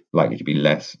 there's likely to be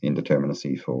less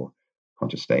indeterminacy for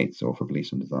conscious states or for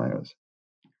beliefs and desires.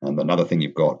 And another thing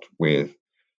you've got with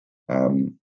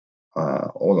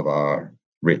all of our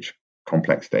rich,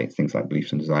 complex states, things like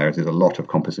beliefs and desires, is a lot of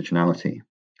compositionality.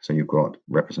 So you've got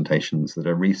representations that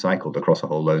are recycled across a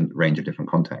whole range of different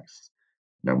contexts.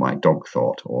 My dog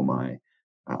thought, or my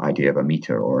idea of a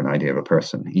meter, or an idea of a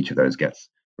person. Each of those gets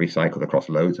recycled across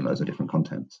loads and loads of different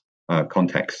context.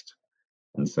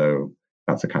 And so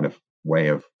that's a kind of way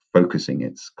of focusing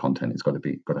its content. It's got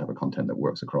to have a content that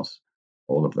works across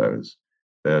all of those.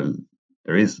 There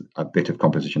is a bit of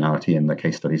compositionality in the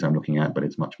case studies I'm looking at, but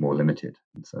it's much more limited.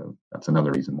 And so that's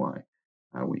another reason why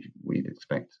we'd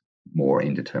expect more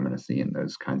indeterminacy in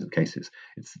those kinds of cases.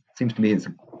 It seems to me it's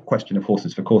a question of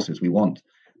horses for courses. We want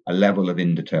a level of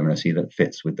indeterminacy that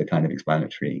fits with the kind of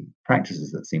explanatory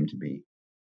practices that seem to be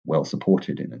well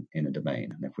supported in a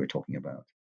domain. And if we're talking about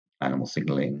animal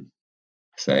signaling,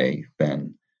 say,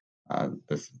 then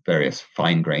there's various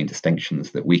fine-grained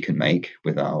distinctions that we can make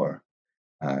with our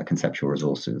conceptual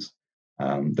resources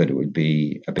that it would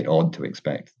be a bit odd to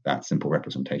expect that simple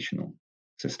representational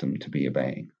system to be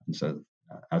obeying. And so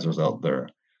as a result, there are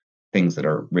things that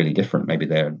are really different. Maybe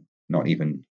they're not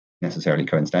even necessarily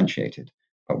co-instantiated,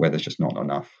 but where there's just not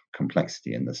enough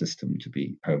complexity in the system to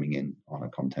be homing in on a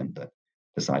content that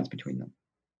decides between them.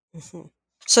 Mm-hmm.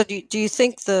 So do you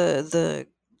think the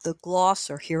gloss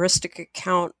or heuristic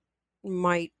account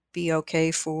might be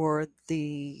okay for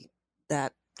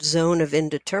that zone of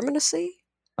indeterminacy?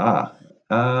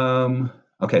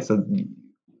 Okay. So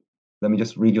let me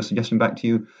just read your suggestion back to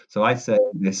you. So I said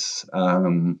this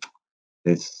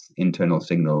this internal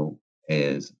signal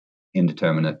is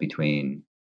indeterminate between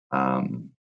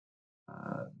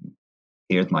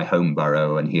here's my home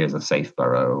burrow and here's a safe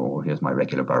burrow, or here's my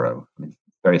regular burrow. I mean,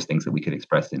 various things that we could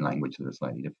express in language that are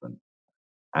slightly different.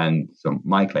 And so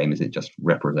my claim is it just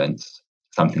represents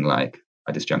something like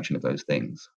a disjunction of those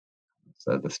things.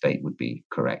 So the state would be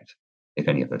correct if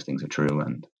any of those things are true,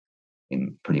 and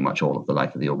in pretty much all of the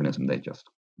life of the organism, they're just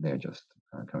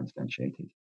co-instantiated.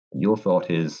 And your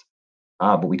thought is,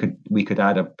 but we could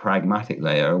add a pragmatic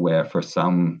layer where for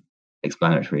some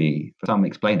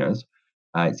explainers,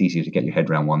 it's easier to get your head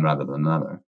around one rather than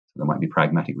another. So there might be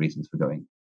pragmatic reasons for going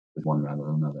with one rather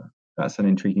than another. That's an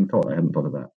intriguing thought. I hadn't thought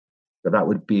of that. But that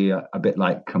would be a bit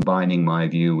like combining my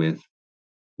view with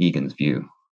Egan's view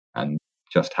and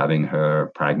just having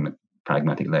her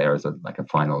pragmatic layer as like a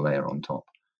final layer on top.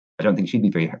 I don't think she'd be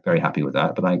very, very happy with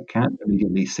that, but I can't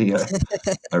immediately see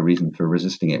a reason for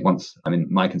resisting it.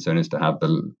 My concern is to have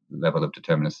the level of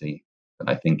determinacy that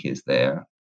I think is there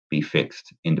be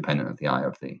fixed independent of the eye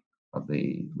of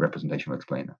the representational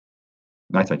explainer.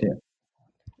 Nice idea.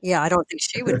 Yeah, I don't think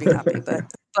she would be happy, but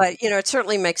it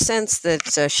certainly makes sense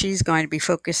that she's going to be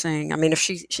focusing. I mean, if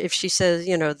she says,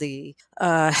 we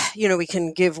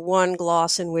can give one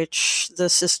gloss in which the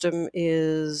system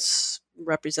is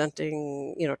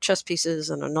representing, chess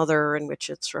pieces, and another in which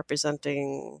it's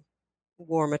representing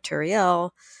war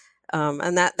materiel,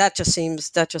 and that just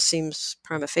seems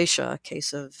prima facie a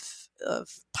case of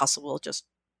possible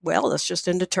that's just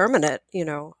indeterminate,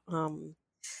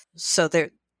 so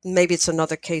maybe it's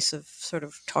another case of sort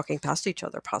of talking past each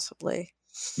other, possibly.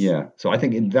 Yeah. So I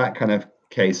think in that kind of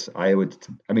case,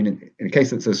 in a case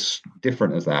that's as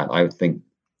different as that, I would think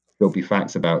there'll be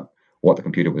facts about what the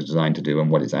computer was designed to do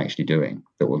and what it's actually doing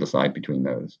that will decide between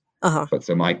those. Uh-huh. But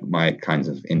so my kinds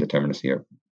of indeterminacy are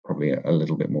probably a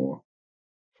little bit more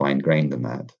fine-grained than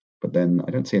that. But then I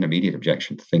don't see an immediate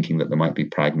objection to thinking that there might be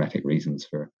pragmatic reasons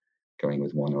for going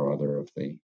with one or other of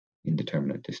the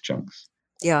indeterminate disjuncts.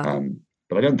 Yeah.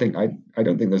 But I don't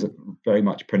think there's a very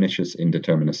much pernicious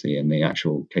indeterminacy in the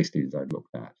actual case studies I've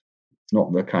looked at. It's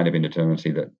not the kind of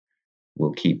indeterminacy that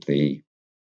will keep the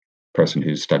person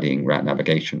who's studying rat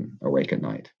navigation awake at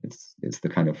night. It's the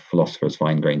kind of philosopher's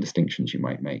fine-grained distinctions you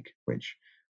might make, which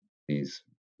these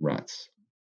rats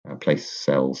place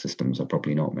cell systems are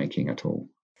probably not making at all.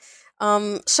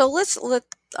 So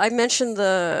I mentioned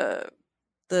the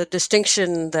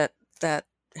distinction that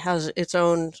has its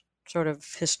own sort of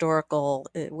historical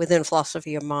within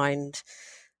philosophy of mind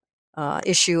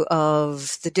issue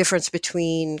of the difference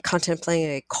between content playing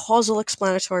a causal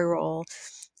explanatory role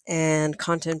and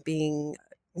content being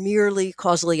merely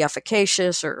causally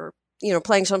efficacious, or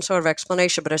playing some sort of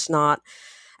explanation, but it's not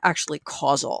actually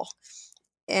causal.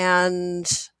 And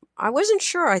I wasn't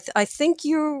sure. I think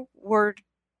you were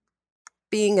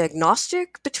being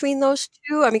agnostic between those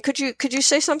two. I mean, could you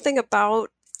say something about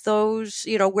those,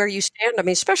 where you stand? I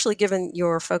mean, especially given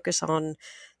your focus on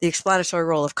the explanatory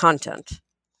role of content.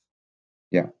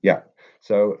 Yeah.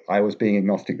 So I was being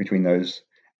agnostic between those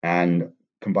and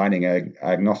combining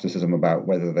agnosticism about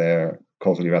whether they're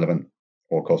causally relevant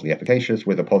or causally efficacious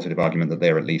with a positive argument that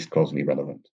they're at least causally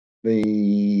relevant.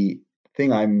 The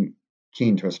thing I'm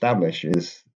keen to establish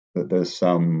is that there's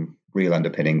some real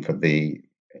underpinning for the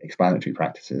explanatory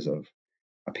practices of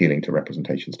appealing to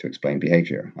representations to explain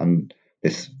behavior. And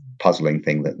this puzzling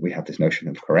thing that we have this notion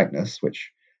of correctness,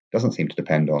 which doesn't seem to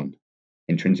depend on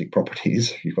intrinsic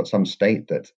properties. You've got some state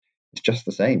that it's just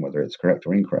the same whether it's correct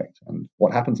or incorrect. And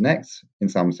what happens next, in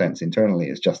some sense, internally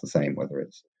is just the same whether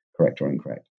it's correct or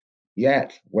incorrect.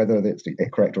 Yet, whether it's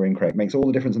correct or incorrect makes all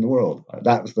the difference in the world.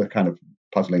 That was the kind of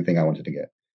puzzling thing I wanted to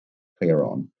get clear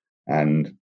on.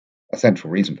 And a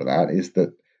central reason for that is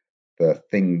that the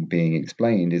thing being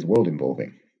explained is world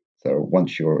involving. So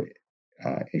once you're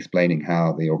explaining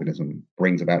how the organism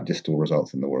brings about distal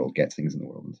results in the world, gets things in the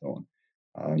world, and so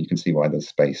on. You can see why there's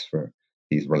space for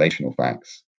these relational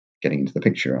facts getting into the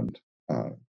picture, and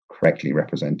correctly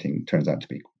representing turns out to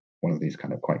be one of these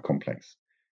kind of quite complex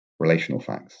relational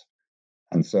facts.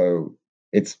 And so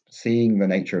it's seeing the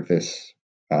nature of this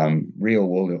real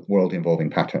world involving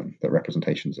pattern that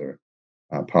representations are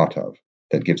part of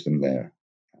that gives them their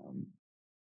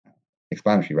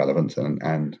explanatory relevance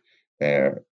and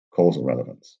their causal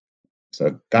relevance.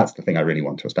 So that's the thing I really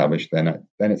want to establish. Then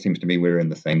it seems to me we're in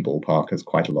the same ballpark as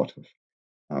quite a lot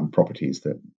of properties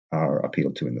that are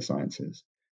appealed to in the sciences,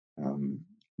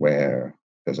 where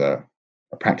there's a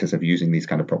practice of using these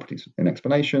kind of properties in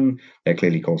explanation. They're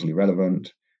clearly causally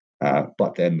relevant,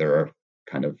 but then there are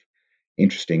kind of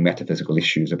interesting metaphysical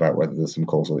issues about whether there's some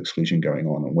causal exclusion going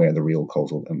on and where the real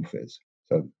causal oomph is.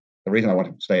 So the reason I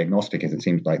want to stay agnostic is it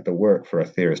seems like the work for a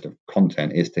theorist of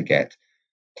content is to get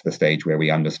to the stage where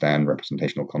we understand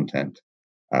representational content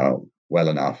well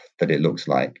enough that it looks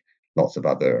like lots of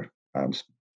other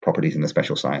properties in the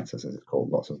special sciences, as it's called,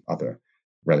 lots of other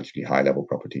relatively high-level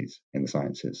properties in the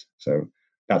sciences. So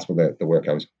that's what the work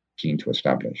I was keen to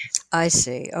establish. I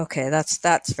see. Okay,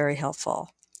 that's very helpful.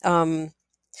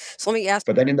 So let me ask.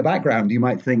 But then in the background, you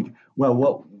might think, well,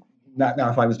 what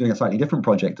now if I was doing a slightly different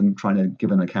project and trying to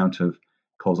give an account of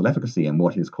causal efficacy and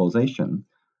what is causation,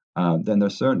 then there are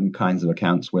certain kinds of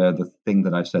accounts where the thing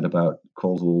that I've said about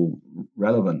causal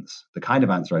relevance, the kind of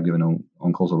answer I've given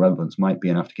on causal relevance might be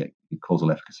enough to get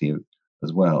causal efficacy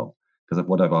as well. Because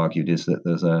what I've argued is that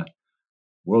there's a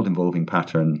world-involving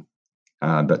pattern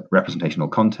that representational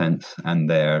contents and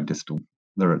their distal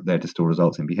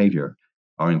results in behavior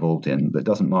are involved in that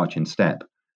doesn't march in step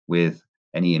with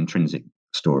any intrinsic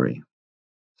story.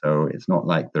 So it's not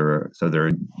like there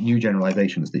are new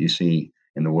generalizations that you see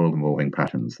in the world-involving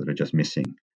patterns that are just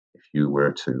missing if you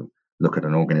were to look at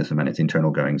an organism and its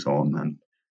internal goings-on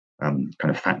and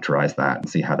kind of factorize that and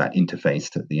see how that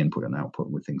interfaced at the input and output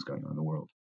with things going on in the world.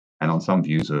 And on some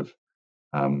views of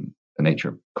the nature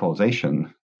of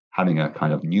causation, having a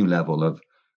kind of new level of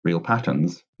real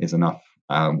patterns is enough,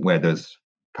 where there's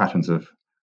patterns of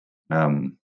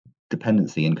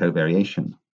dependency and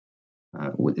covariation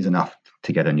is enough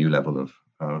to get a new level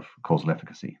of causal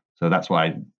efficacy. So that's why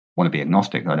I want to be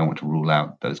agnostic. I don't want to rule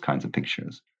out those kinds of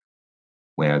pictures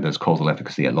where there's causal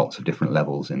efficacy at lots of different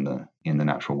levels in the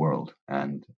natural world.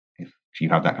 And if you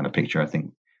have that kind of picture, I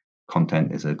think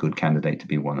content is a good candidate to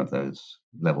be one of those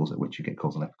levels at which you get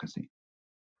causal efficacy.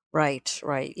 Right.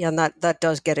 Yeah, and that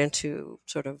does get into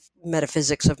sort of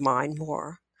metaphysics of mind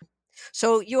more.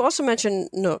 So you also mentioned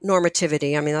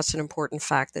normativity. I mean, that's an important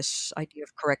fact, this idea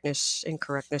of correctness,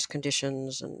 incorrectness,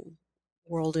 conditions, and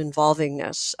world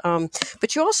involvingness.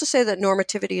 But you also say that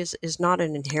normativity is not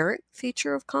an inherent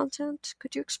feature of content.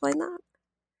 Could you explain that?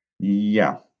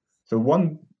 Yeah. So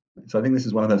I think this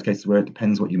is one of those cases where it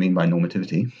depends what you mean by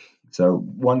normativity. So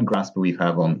one grasp we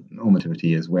have on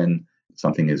normativity is when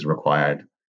something is required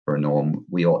for a norm,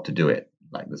 we ought to do it.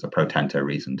 Like there's a pro tanto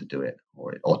reason to do it,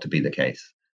 or it ought to be the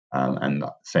case. And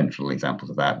central examples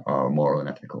of that are moral and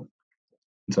ethical.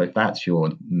 And so if that's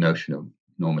your notion of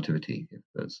normativity, if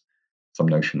there's some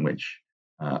notion which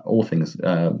all things,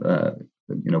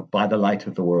 by the light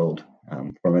of the world,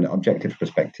 from an objective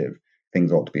perspective,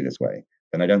 things ought to be this way,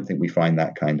 then I don't think we find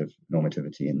that kind of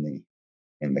normativity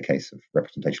in the case of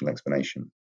representational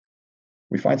explanation.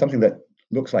 We find something that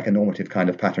looks like a normative kind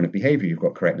of pattern of behavior. You've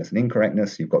got correctness and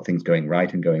incorrectness. You've got things going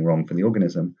right and going wrong for the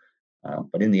organism.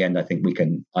 But in the end, I think we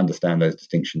can understand those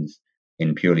distinctions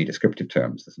in purely descriptive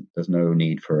terms. There's no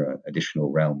need for an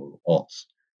additional realm of oughts.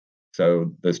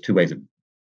 So there's two ways of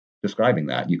describing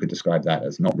that. You could describe that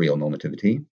as not real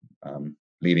normativity,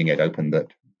 leaving it open that,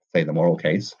 say, the moral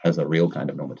case has a real kind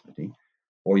of normativity.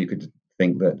 Or you could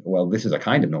think that, well, this is a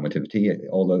kind of normativity,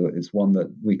 although it's one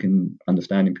that we can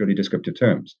understand in purely descriptive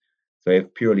terms. So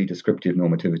if purely descriptive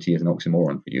normativity is an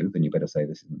oxymoron for you, then you better say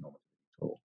this isn't normativity at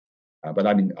all. But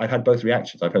I mean, I've had both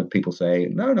reactions. I've heard people say,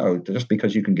 no, just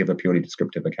because you can give a purely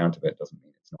descriptive account of it doesn't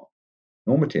mean it's not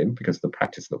normative because the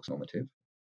practice looks normative.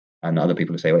 And other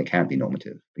people who say, well, it can't be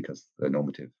normative because they're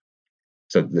normative.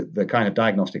 So the kind of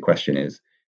diagnostic question is,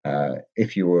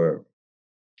 if you were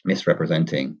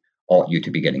misrepresenting, ought you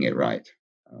to be getting it right?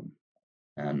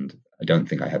 And I don't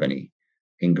think I have any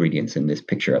ingredients in this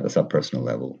picture at the subpersonal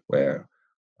level where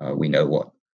we know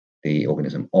what the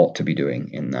organism ought to be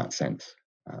doing in that sense.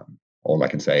 All I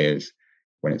can say is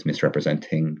when it's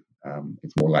misrepresenting,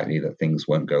 it's more likely that things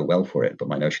won't go well for it. But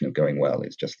my notion of going well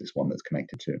is just this one that's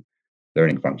connected to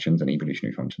learning functions and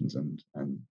evolutionary functions and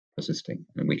persisting.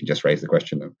 And we can just raise the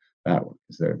question of that.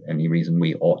 Is there any reason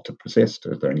we ought to persist?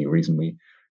 Or is there any reason we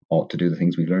ought to do the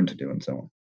things we've learned to do, and so on.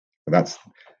 So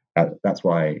that's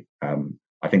why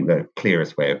I think the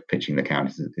clearest way of pitching the account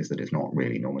is that it's not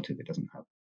really normative. It doesn't have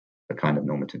the kind of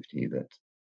normativity that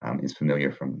is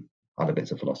familiar from other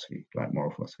bits of philosophy, like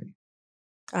moral philosophy.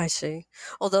 I see.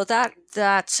 Although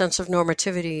that sense of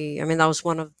normativity, I mean, that was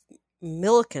one of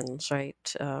Millikan's, right?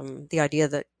 The idea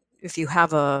that if you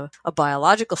have a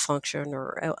biological function,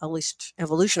 or at least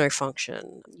evolutionary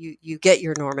function, you get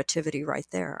your normativity right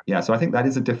there. Yeah, so I think that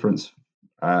is a difference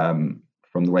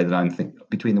from the way that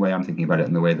between the way I'm thinking about it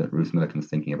and the way that Ruth Millikan's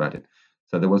thinking about it.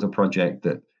 So there was a project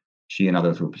that she and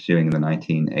others were pursuing in the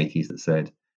 1980s that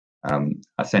said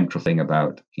a central thing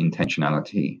about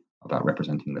intentionality, about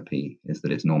representing the P, is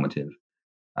that it's normative.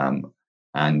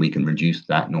 And we can reduce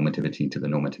that normativity to the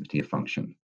normativity of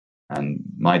function. And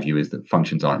my view is that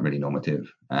functions aren't really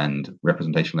normative, and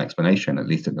representational explanation, at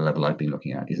least at the level I've been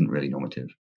looking at, isn't really normative.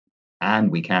 And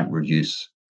we can't reduce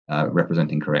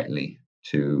representing correctly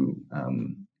to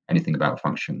anything about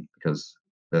function, because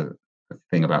the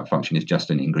thing about function is just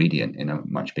an ingredient in a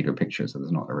much bigger picture. So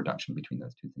there's not a reduction between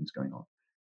those two things going on.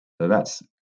 So that's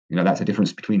a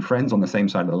difference between friends on the same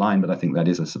side of the line, but I think that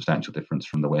is a substantial difference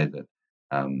from the way that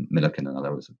Millikan and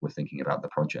others were thinking about the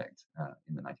project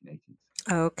in the 1980s.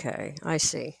 Okay, I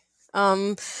see.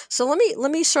 So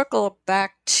let me circle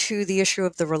back to the issue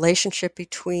of the relationship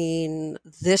between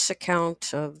this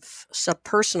account of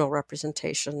subpersonal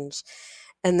representations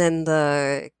and then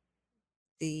the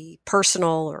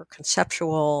personal or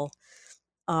conceptual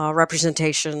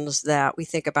representations that we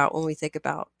think about when we think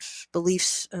about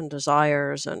beliefs and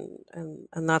desires and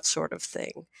that sort of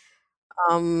thing,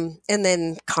 and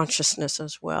then consciousness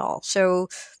as well. So,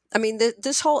 I mean,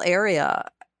 this whole area,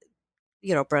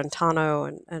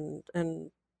 Brentano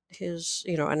and his,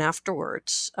 and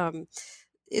afterwards,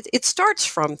 it starts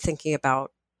from thinking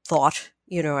about thought,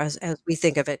 as we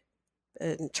think of it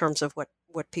in terms of what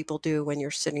people do when you're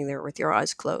sitting there with your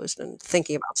eyes closed and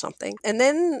thinking about something. And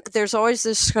then there's always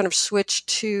this kind of switch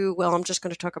to, well, I'm just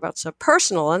going to talk about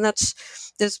subpersonal. And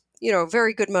there's,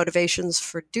 very good motivations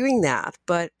for doing that.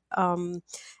 But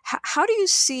how do you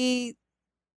see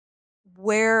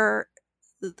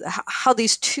how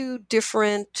these two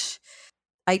different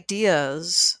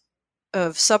ideas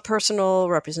of subpersonal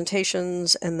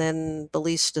representations and then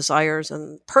beliefs, desires,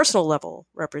 and personal level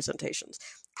representations,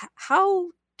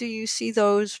 how do you see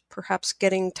those perhaps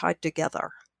getting tied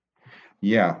together?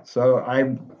 Yeah, so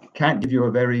I can't give you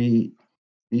a very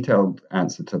detailed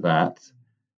answer to that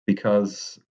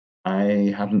because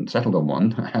I haven't settled on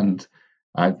one, and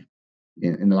I've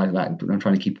in the light of that, I'm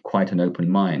trying to keep quite an open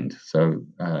mind. So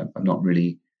I've not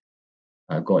really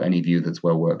got any view that's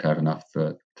well worked out enough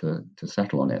to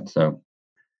settle on it. So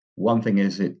one thing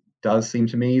is, it does seem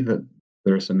to me that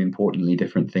there are some importantly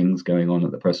different things going on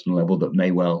at the personal level that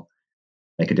may well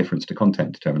make a difference to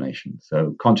content determination.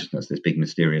 So consciousness, this big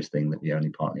mysterious thing that we only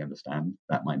partly understand,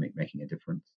 that might making a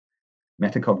difference.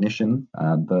 Metacognition,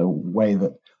 the way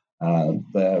that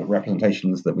the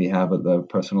representations that we have at the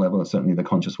personal level, certainly the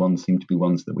conscious ones, seem to be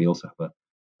ones that we also have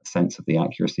a sense of the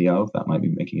accuracy of. That might be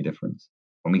making a difference.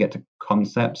 When we get to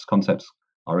concepts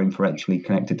are inferentially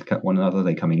connected to one another.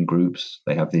 They come in groups.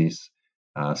 They have these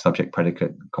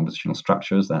subject-predicate compositional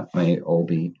structures that may all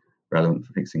be relevant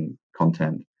for fixing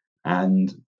content.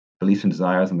 And beliefs and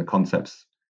desires and the concepts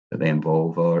that they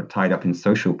involve are tied up in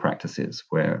social practices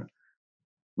where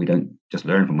we don't just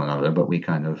learn from one another, but we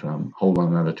kind of hold one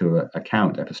another to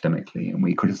account epistemically, and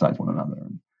we criticize one another.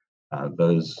 And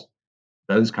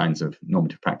those kinds of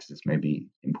normative practices may be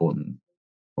important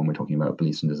when we're talking about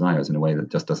beliefs and desires in a way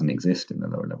that just doesn't exist in the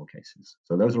lower level cases.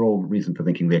 So those are all reasons for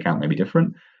thinking the account may be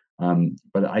different.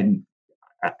 But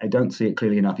I don't see it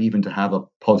clearly enough even to have a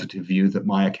positive view that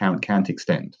my account can't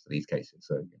extend to these cases.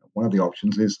 So one of the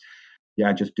options is,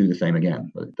 just do the same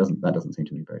again. But that doesn't seem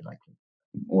to be very likely.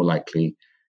 More likely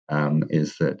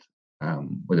is that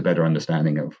with a better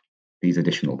understanding of these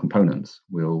additional components,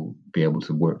 we'll be able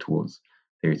to work towards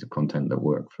theories of content that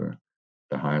work for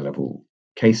the higher level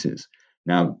cases.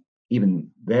 Now, even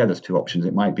there's two options.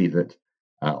 It might be that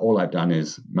all I've done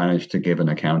is manage to give an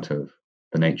account of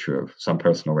the nature of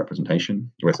subpersonal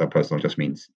representation, where subpersonal just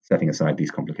means setting aside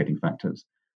these complicating factors.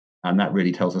 And that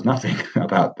really tells us nothing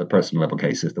about the personal level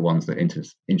cases, the ones that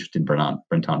interested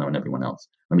Brentano and everyone else.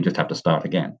 And we just have to start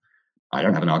again. I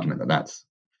don't have an argument that that's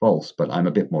false, but I'm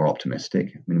a bit more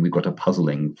optimistic. I mean, we've got a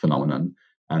puzzling phenomenon,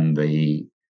 and the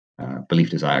belief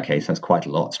desire case has quite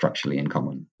a lot structurally in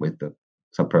common with the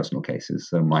subpersonal cases.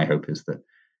 So my hope is that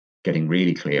getting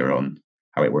really clear on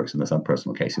how it works in the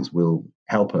subpersonal cases will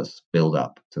help us build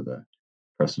up to the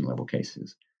personal level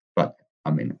cases. But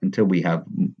I mean, until we have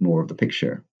more of the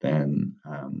picture, then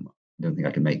don't think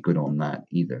I can make good on that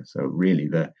either. So really,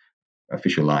 the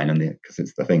official line, and because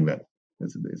it's the thing that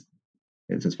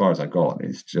it's as far as I got,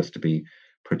 is just to be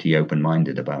pretty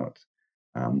open-minded about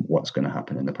what's going to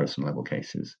happen in the personal level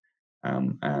cases,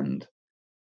 and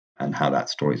how that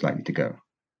story is likely to go.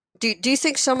 Do you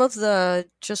think some of the,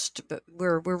 just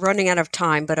we're running out of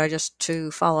time, but just to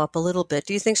follow up a little bit,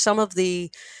 do you think some of the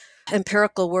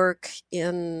empirical work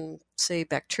in, say,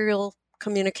 bacterial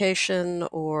communication,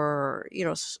 or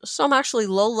some actually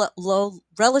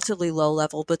relatively low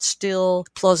level, but still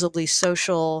plausibly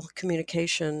social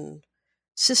communication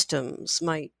systems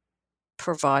might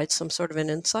provide some sort of an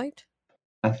insight?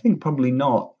 I think probably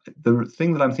not. The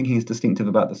thing that I'm thinking is distinctive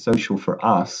about the social for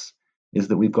us is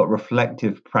that we've got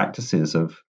reflective practices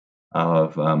of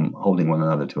holding one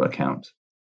another to account.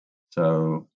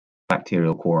 So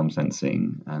bacterial quorum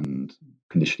sensing and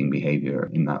conditioning behavior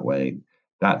in that way,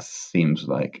 that seems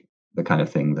like the kind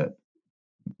of thing that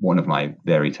one of my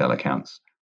fairy tale accounts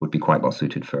would be quite well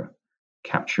suited for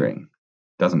capturing.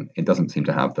 It doesn't seem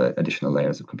to have the additional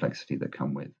layers of complexity that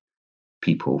come with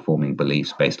people forming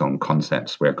beliefs based on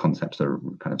concepts, where concepts are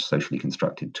kind of socially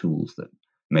constructed tools that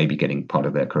may be getting part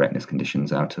of their correctness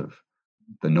conditions out of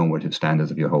the normative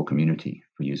standards of your whole community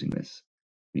for using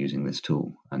this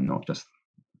tool, and not just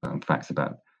facts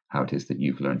about how it is that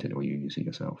you've learned it or you use it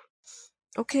yourself.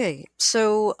 Okay,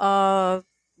 so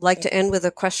like to end with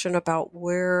a question about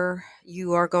where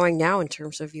you are going now in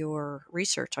terms of your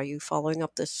research. Are you following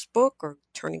up this book or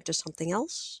turning to something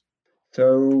else?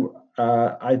 So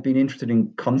I've been interested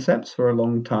in concepts for a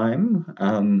long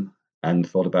time, and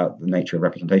thought about the nature of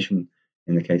representation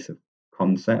in the case of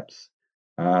concepts.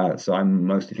 So I'm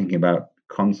mostly thinking about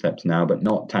concepts now, but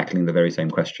not tackling the very same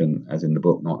question as in the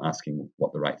book, not asking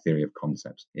what the right theory of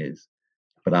concepts is,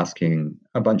 but asking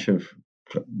a bunch of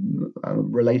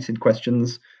related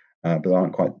questions, but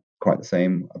aren't quite the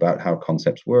same, about how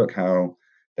concepts work, how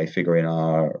they figure in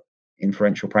our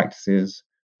inferential practices,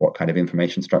 what kind of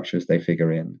information structures they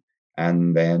figure in,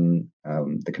 and then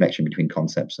the connection between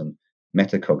concepts and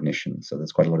metacognition. So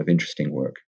there's quite a lot of interesting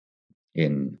work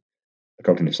in the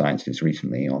cognitive sciences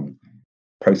recently on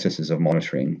processes of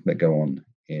monitoring that go on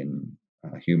in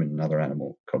human and other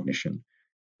animal cognition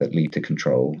that lead to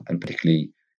control, and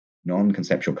particularly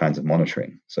non-conceptual kinds of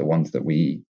monitoring. So ones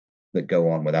that go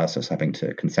on without us having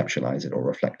to conceptualize it or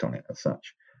reflect on it as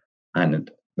such.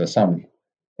 And there's some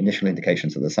initial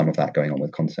indications that there's some of that going on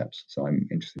with concepts. So I'm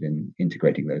interested in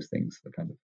integrating those things, the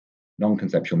kind of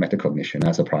non-conceptual metacognition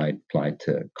as applied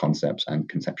to concepts and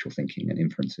conceptual thinking and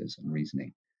inferences and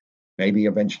reasoning. Maybe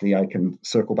eventually I can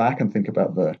circle back and think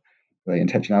about the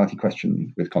intentionality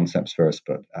question with concepts first,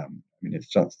 but it's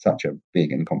just such a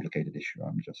big and complicated issue.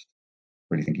 I'm just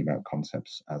really thinking about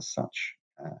concepts as such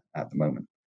at the moment.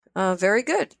 Very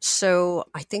good. So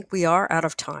I think we are out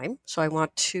of time. So I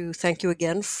want to thank you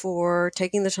again for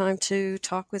taking the time to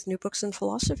talk with New Books in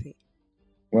Philosophy.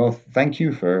 Well, thank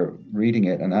you for reading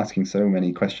it and asking so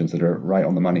many questions that are right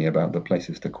on the money about the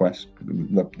places to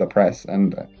the press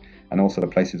and also the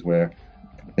places where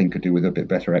the thing could do with a bit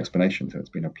better explanation. So it's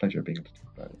been a pleasure being able to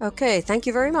talk about it. Okay, thank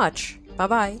you very much.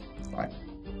 Bye-bye. Bye.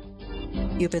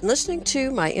 You've been listening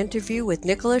to my interview with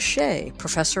Nicholas Shea,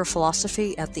 Professor of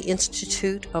Philosophy at the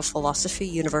Institute of Philosophy,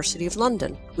 University of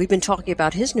London. We've been talking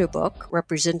about his new book,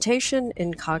 Representation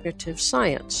in Cognitive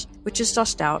Science, which is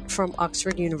just out from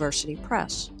Oxford University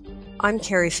Press. I'm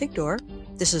Carrie Figdor.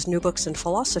 This is New Books in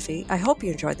Philosophy. I hope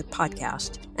you enjoyed the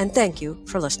podcast, and thank you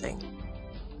for listening.